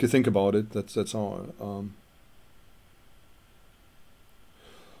trying to make you think about it. That's all.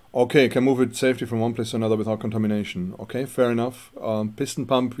 Okay, can move it safely from one place to another without contamination. Okay, fair enough. Piston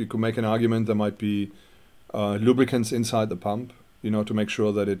pump, you could make an argument there might be lubricants inside the pump, to make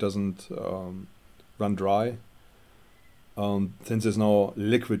sure that it doesn't run dry. Since there's no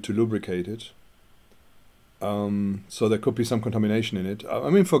liquid to lubricate it. So there could be some contamination in it. I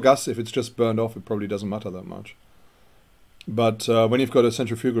mean, for gas, if it's just burned off, it probably doesn't matter that much. But when you've got a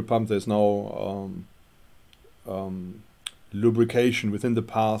centrifugal pump, there's no lubrication within the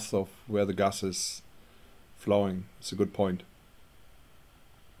path of where the gas is flowing. It's a good point.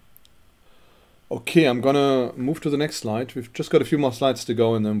 Okay, I'm gonna move to the next slide. We've just got a few more slides to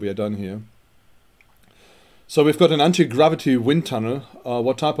go and then we are done here. So we've got an anti-gravity wind tunnel.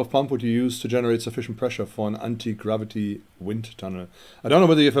 What type of pump would you use to generate sufficient pressure for an anti-gravity wind tunnel? I don't know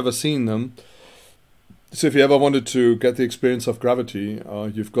whether you've ever seen them. So if you ever wanted to get the experience of gravity,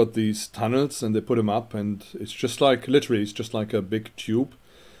 you've got these tunnels and they put them up and it's just like, literally, it's just like a big tube.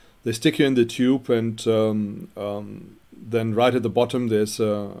 They stick you in the tube and then right at the bottom there's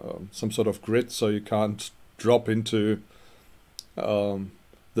some sort of grid so you can't drop into the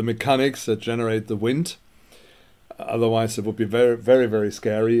mechanics that generate the wind. Otherwise it would be very, very, very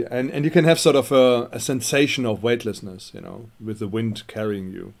scary. And you can have sort of a sensation of weightlessness, with the wind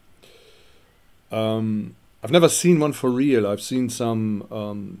carrying you. I've never seen one for real. I've seen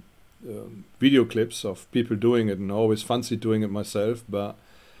some video clips of people doing it and I always fancy doing it myself, but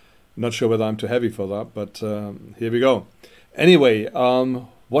not sure whether I'm too heavy for that, but here we go. Anyway,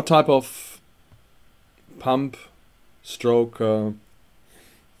 what type of pump stroke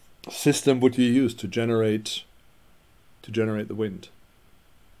system would you use to generate the wind?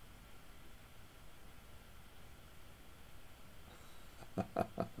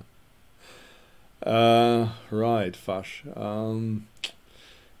 Right, Fash.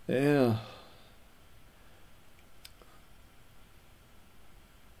 Yeah.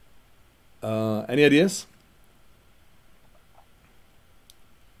 Any ideas?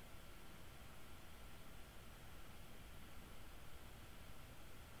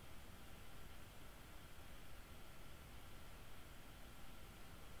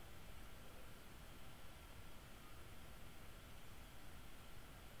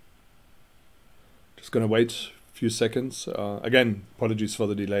 Just gonna wait a few seconds. Again, apologies for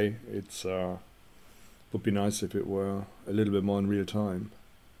the delay. It's would be nice if it were a little bit more in real time.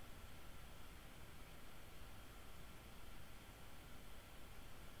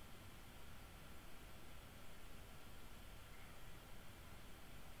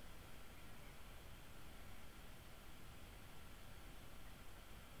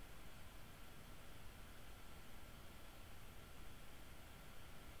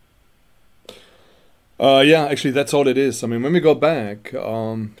 Yeah, actually, that's all it is. I mean, when we go back,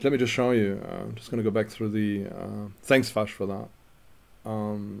 let me just show you. I'm just going to go back through the... thanks, Fash, for that.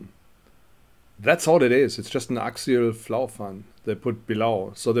 That's all it is. It's just an axial flow fan they put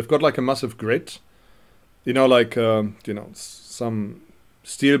below. So they've got like a massive grid, like, some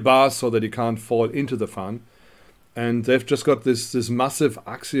steel bars so that you can't fall into the fan. And they've just got this massive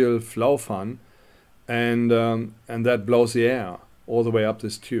axial flow fan, and that blows the air all the way up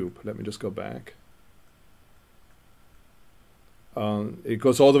this tube. Let me just go back. It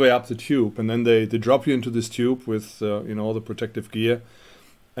goes all the way up the tube, and then they drop you into this tube with all the protective gear,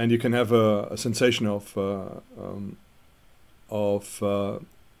 and you can have a sensation of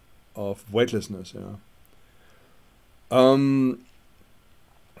weightlessness.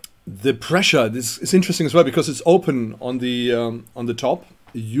 The pressure, this is interesting as well because it's open on the top,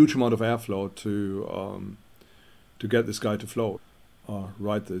 a huge amount of airflow to get this guy to float.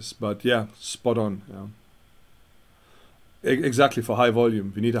 Write this, but yeah, spot on. Yeah. Exactly, for high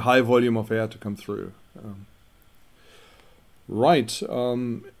volume. We need a high volume of air to come through. Right.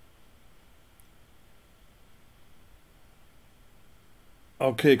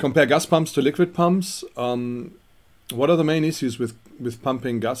 Okay, compare gas pumps to liquid pumps. What are the main issues with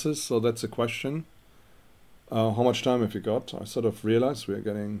pumping gases? So that's a question. How much time have you got? I sort of realized we're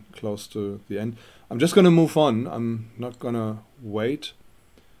getting close to the end. I'm just going to move on. I'm not going to wait.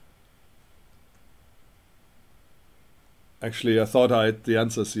 Actually, I thought I had the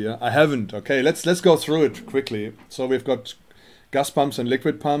answers here. I haven't. Okay, let's go through it quickly. So we've got gas pumps and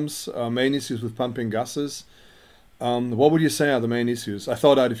liquid pumps. Main issues with pumping gases. What would you say are the main issues? I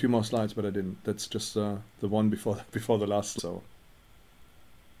thought I had a few more slides, but I didn't. That's just the one before the last. So.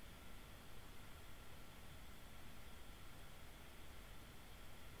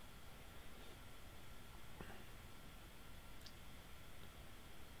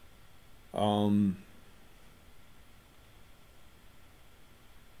 Um,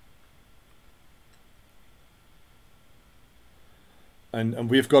 and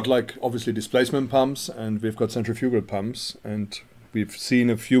we've got like obviously displacement pumps, and we've got centrifugal pumps, and we've seen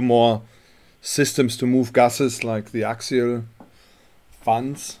a few more systems to move gases like the axial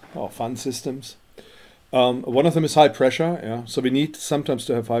fans or fan systems. One of them is high pressure, yeah. So we need sometimes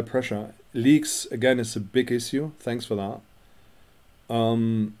to have high pressure. Leaks again is a big issue. Thanks for that.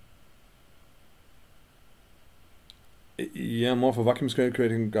 Yeah, more for vacuum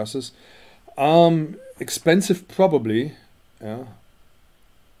creating gases. Expensive probably, yeah.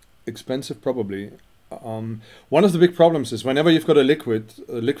 Expensive probably. One of the big problems is whenever you've got a liquid,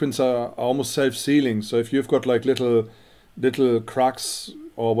 liquids are almost self-sealing. So if you've got like little cracks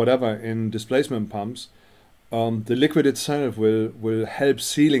or whatever in displacement pumps, the liquid itself will help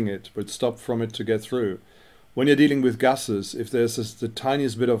sealing it, will stop from it to get through. When you're dealing with gases, if there's just the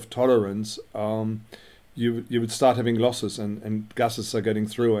tiniest bit of tolerance, you would start having losses, and gases are getting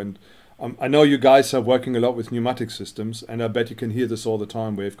through. And I know you guys are working a lot with pneumatic systems, and I bet you can hear this all the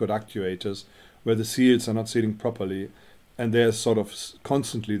time where you've got actuators where the seals are not sealing properly, and there's sort of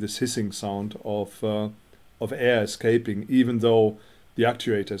constantly this hissing sound of air escaping, even though the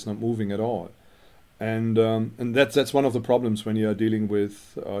actuator is not moving at all. And that's one of the problems when you are dealing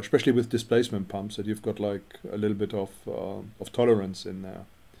with, especially with displacement pumps, that you've got like a little bit of tolerance in there.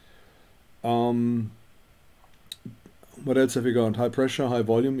 What else have we got? High pressure, high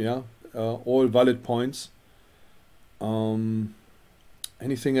volume, yeah, all valid points.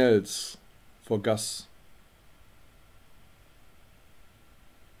 Anything else for gas?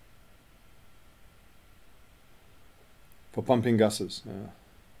 For pumping gases, yeah.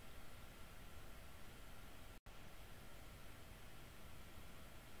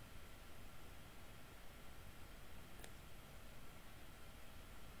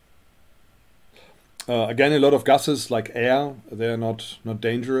 Again, a lot of gases like air, they're not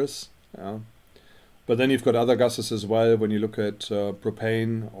dangerous. Yeah. But then you've got other gases as well. When you look at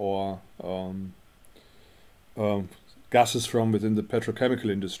propane or gases from within the petrochemical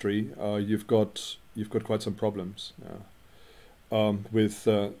industry, you've got quite some problems with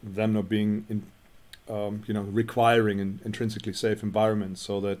them not being requiring an intrinsically safe environment,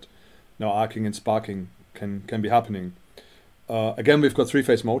 so that now arcing and sparking can be happening. Again, we've got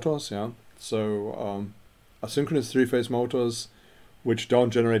three-phase motors, yeah. So asynchronous three-phase motors, which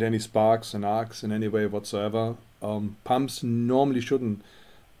don't generate any sparks and arcs in any way whatsoever. Pumps normally shouldn't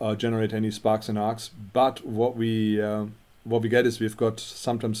generate any sparks and arcs, but what we get is we've got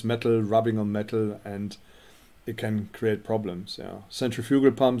sometimes metal rubbing on metal, and it can create problems. Yeah,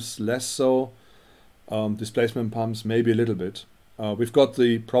 centrifugal pumps less so. Displacement pumps maybe a little bit. We've got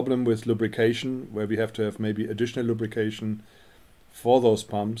the problem with lubrication, where we have to have maybe additional lubrication for those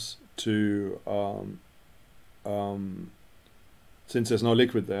pumps to since there's no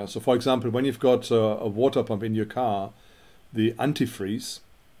liquid there. So for example, when you've got a water pump in your car, the antifreeze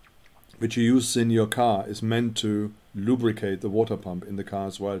which you use in your car is meant to lubricate the water pump in the car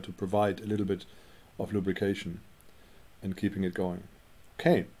as well, to provide a little bit of lubrication and keeping it going.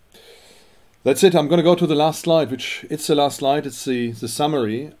 Okay, that's it. I'm going to go to the last slide, which it's the last slide. It's the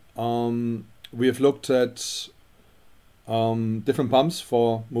summary. We have looked at different pumps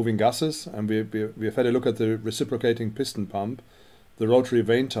for moving gases, and we have had a look at the reciprocating piston pump, the rotary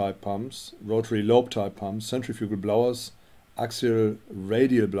vane type pumps, rotary lobe type pumps, centrifugal blowers, axial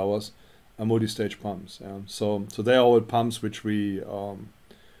radial blowers, and multi-stage pumps. So they are all pumps which we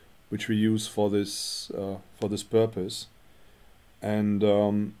use for this purpose,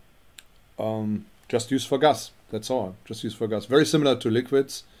 and just use for gas. That's all. Just use for gas. Very similar to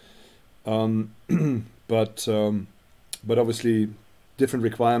liquids, but obviously different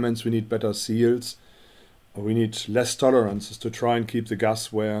requirements. We need better seals. We need less tolerances to try and keep the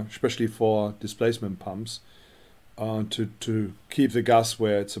gas where, especially for displacement pumps, to keep the gas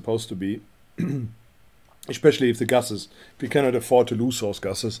where it's supposed to be. Especially if the gases, we cannot afford to lose those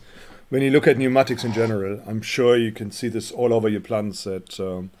gases. When you look at pneumatics in general, I'm sure you can see this all over your plants,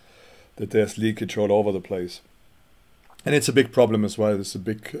 that there's leakage all over the place. And it's a big problem as well. There's a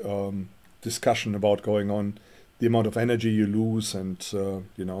big discussion about going on, the amount of energy you lose, and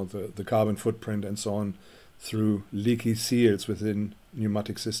the carbon footprint and so on through leaky seals within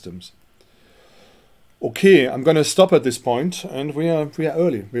pneumatic systems. Okay, I'm going to stop at this point, and we are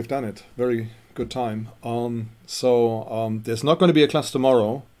early. We've done it. Very good time. There's not going to be a class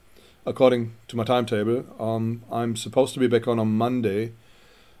tomorrow, according to my timetable. I'm supposed to be back on Monday,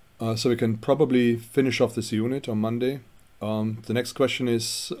 so we can probably finish off this unit on Monday. The next question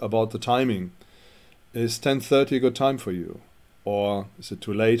is about the timing. Is 10:30 a good time for you? or is it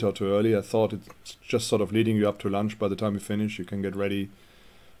too late or too early? I thought it's just sort of leading you up to lunch. By the time you finish, you can get ready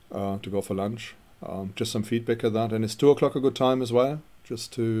to go for lunch. Just some feedback at that. And is 2 o'clock a good time as well?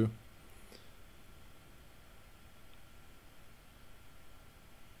 Just to...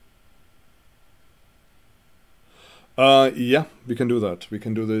 yeah, we can do that. We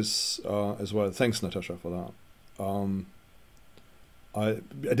can do this as well. Thanks, Natasha, for that. I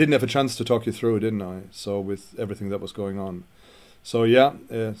didn't have a chance to talk you through, didn't I? So with everything that was going on. So yeah,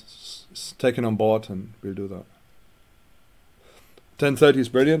 it's taken on board, and we'll do that. 10:30 is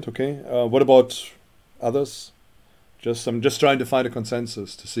brilliant. Okay. What about others? I'm just trying to find a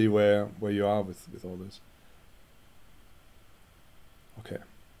consensus to see where you are with all this. Okay.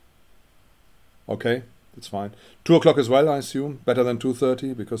 Okay, that's fine. 2 o'clock as well, I assume. Better than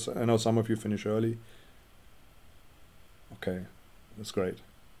 2:30, because I know some of you finish early. Okay, that's great.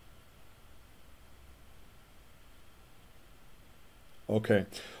 Okay.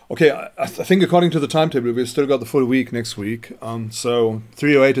 Okay, I think according to the timetable, we've still got the full week next week. So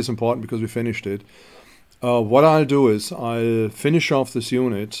 308 is important because we finished it. What I'll do is I'll finish off this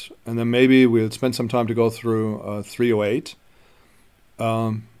unit, and then maybe we'll spend some time to go through 308.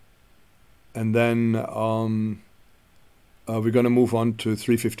 And then we're going to move on to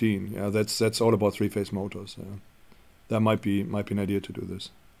 315. Yeah, that's all about three-phase motors. That might be an idea to do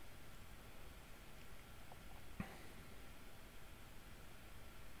this.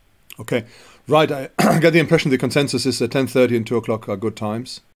 Okay, right. I get the impression the consensus is that 10:30 and 2 o'clock are good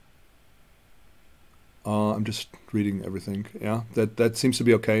times. I'm just reading everything. Yeah, that seems to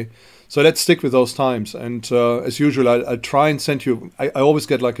be okay. So let's stick with those times. And as usual, I'll try and send you. I always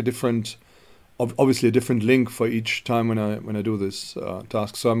get like a different, obviously a different link for each time when I do this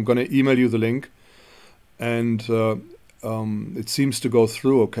task. So I'm going to email you the link, and it seems to go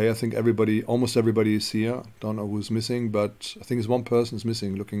through okay. I think almost everybody is here. Don't know who's missing, but I think it's one person is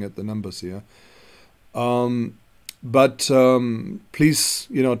missing. Looking at the numbers here. But please,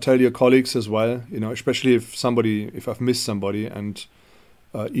 tell your colleagues as well, especially if I've missed somebody, and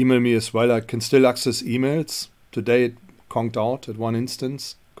email me as well. I can still access emails. Today it conked out at one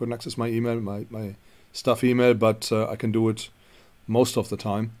instance. Couldn't access my email, my stuff email, but I can do it most of the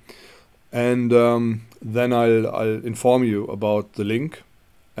time. And then I'll inform you about the link.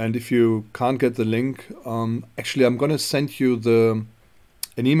 And if you can't get the link, actually I'm going to send you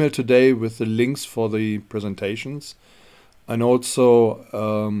an email today with the links for the presentations, and also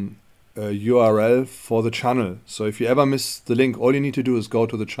a URL for the channel. So if you ever miss the link, all you need to do is go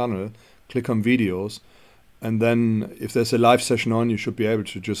to the channel, click on videos, and then if there's a live session on, you should be able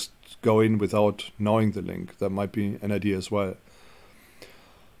to just go in without knowing the link. That might be an idea as well.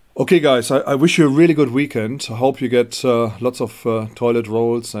 Okay, guys, I wish you a really good weekend. I hope you get lots of toilet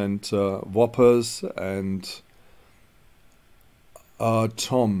rolls and Whoppers and...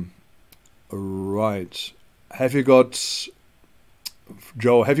 Tom, right.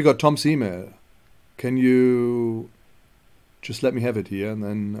 Joe, have you got Tom's email? Can you just let me have it here, and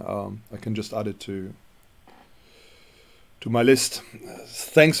then I can just add it to my list.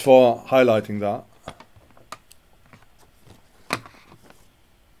 Thanks for highlighting that.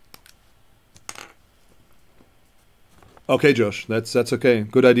 Okay, Josh, that's okay.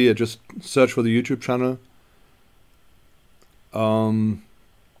 Good idea. Just search for the YouTube channel.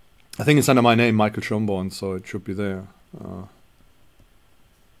 I think it's under my name, Michael Schomborn, so it should be there.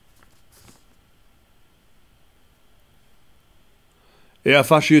 Yeah,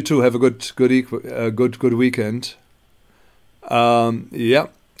 Fash, you too. Have a good weekend. Yeah,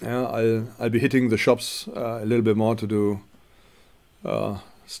 I'll be hitting the shops a little bit more to do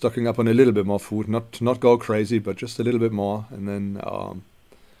stocking up on a little bit more food. Not go crazy, but just a little bit more, and then I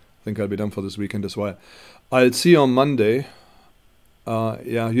think I'll be done for this weekend as well. I'll see you on Monday.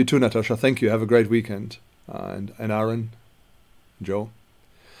 Yeah, you too, Natasha. Thank you. Have a great weekend. And Aaron, Joe.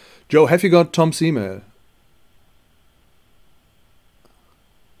 Joe, have you got Tom's email?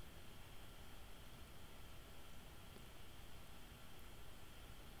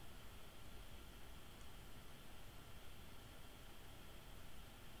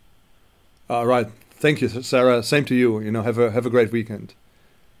 All right. Thank you, Sarah. Same to you. Have a great weekend.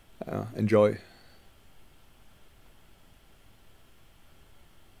 Enjoy.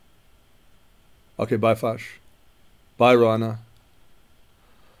 Okay, bye, Fash. Bye, Rana.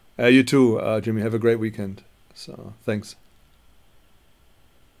 You too, Jimmy. Have a great weekend. So, thanks.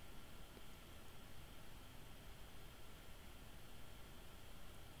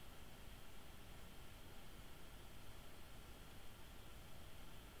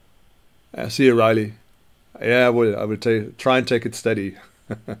 See you, Riley. Yeah, I will. I will try and take it steady.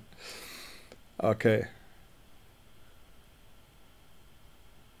 Okay.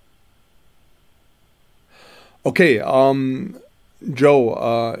 Okay,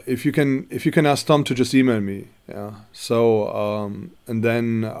 Joe, if you can ask Tom to just email me, yeah. So and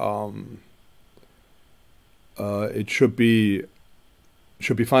then it should be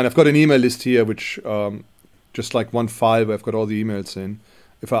fine. I've got an email list here, which just like one file, I've got all the emails in.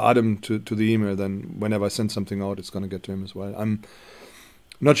 If I add them to the email, then whenever I send something out, it's gonna get to him as well. I'm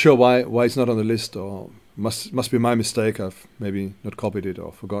not sure why it's not on the list, or must be my mistake. I've maybe not copied it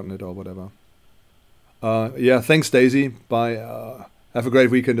or forgotten it or whatever. Yeah, thanks, Daisy. Bye. Have a great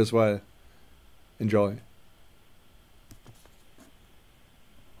weekend as well. Enjoy.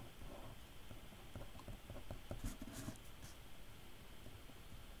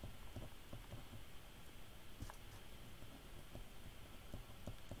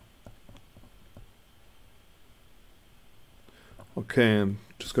 Okay, I'm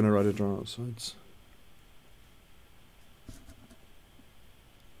just gonna write it down. So it's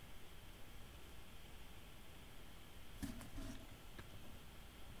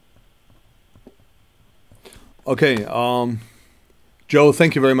okay. Joe,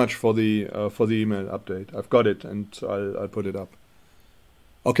 thank you very much for the email update. I've got it, and I'll put it up.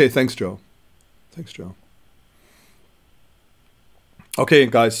 Okay, thanks, Joe. Thanks, Joe. Okay,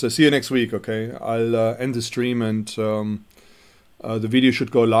 guys, see you next week. Okay, I'll end the stream, and the video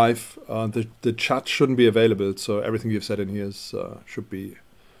should go live. The chat shouldn't be available, so everything you've said in here should be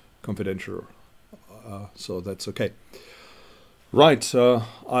confidential. So that's okay. Right,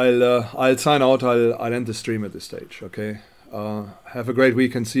 I'll sign out. I'll end the stream at this stage. Okay. Have a great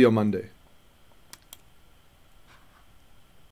week and see you on Monday.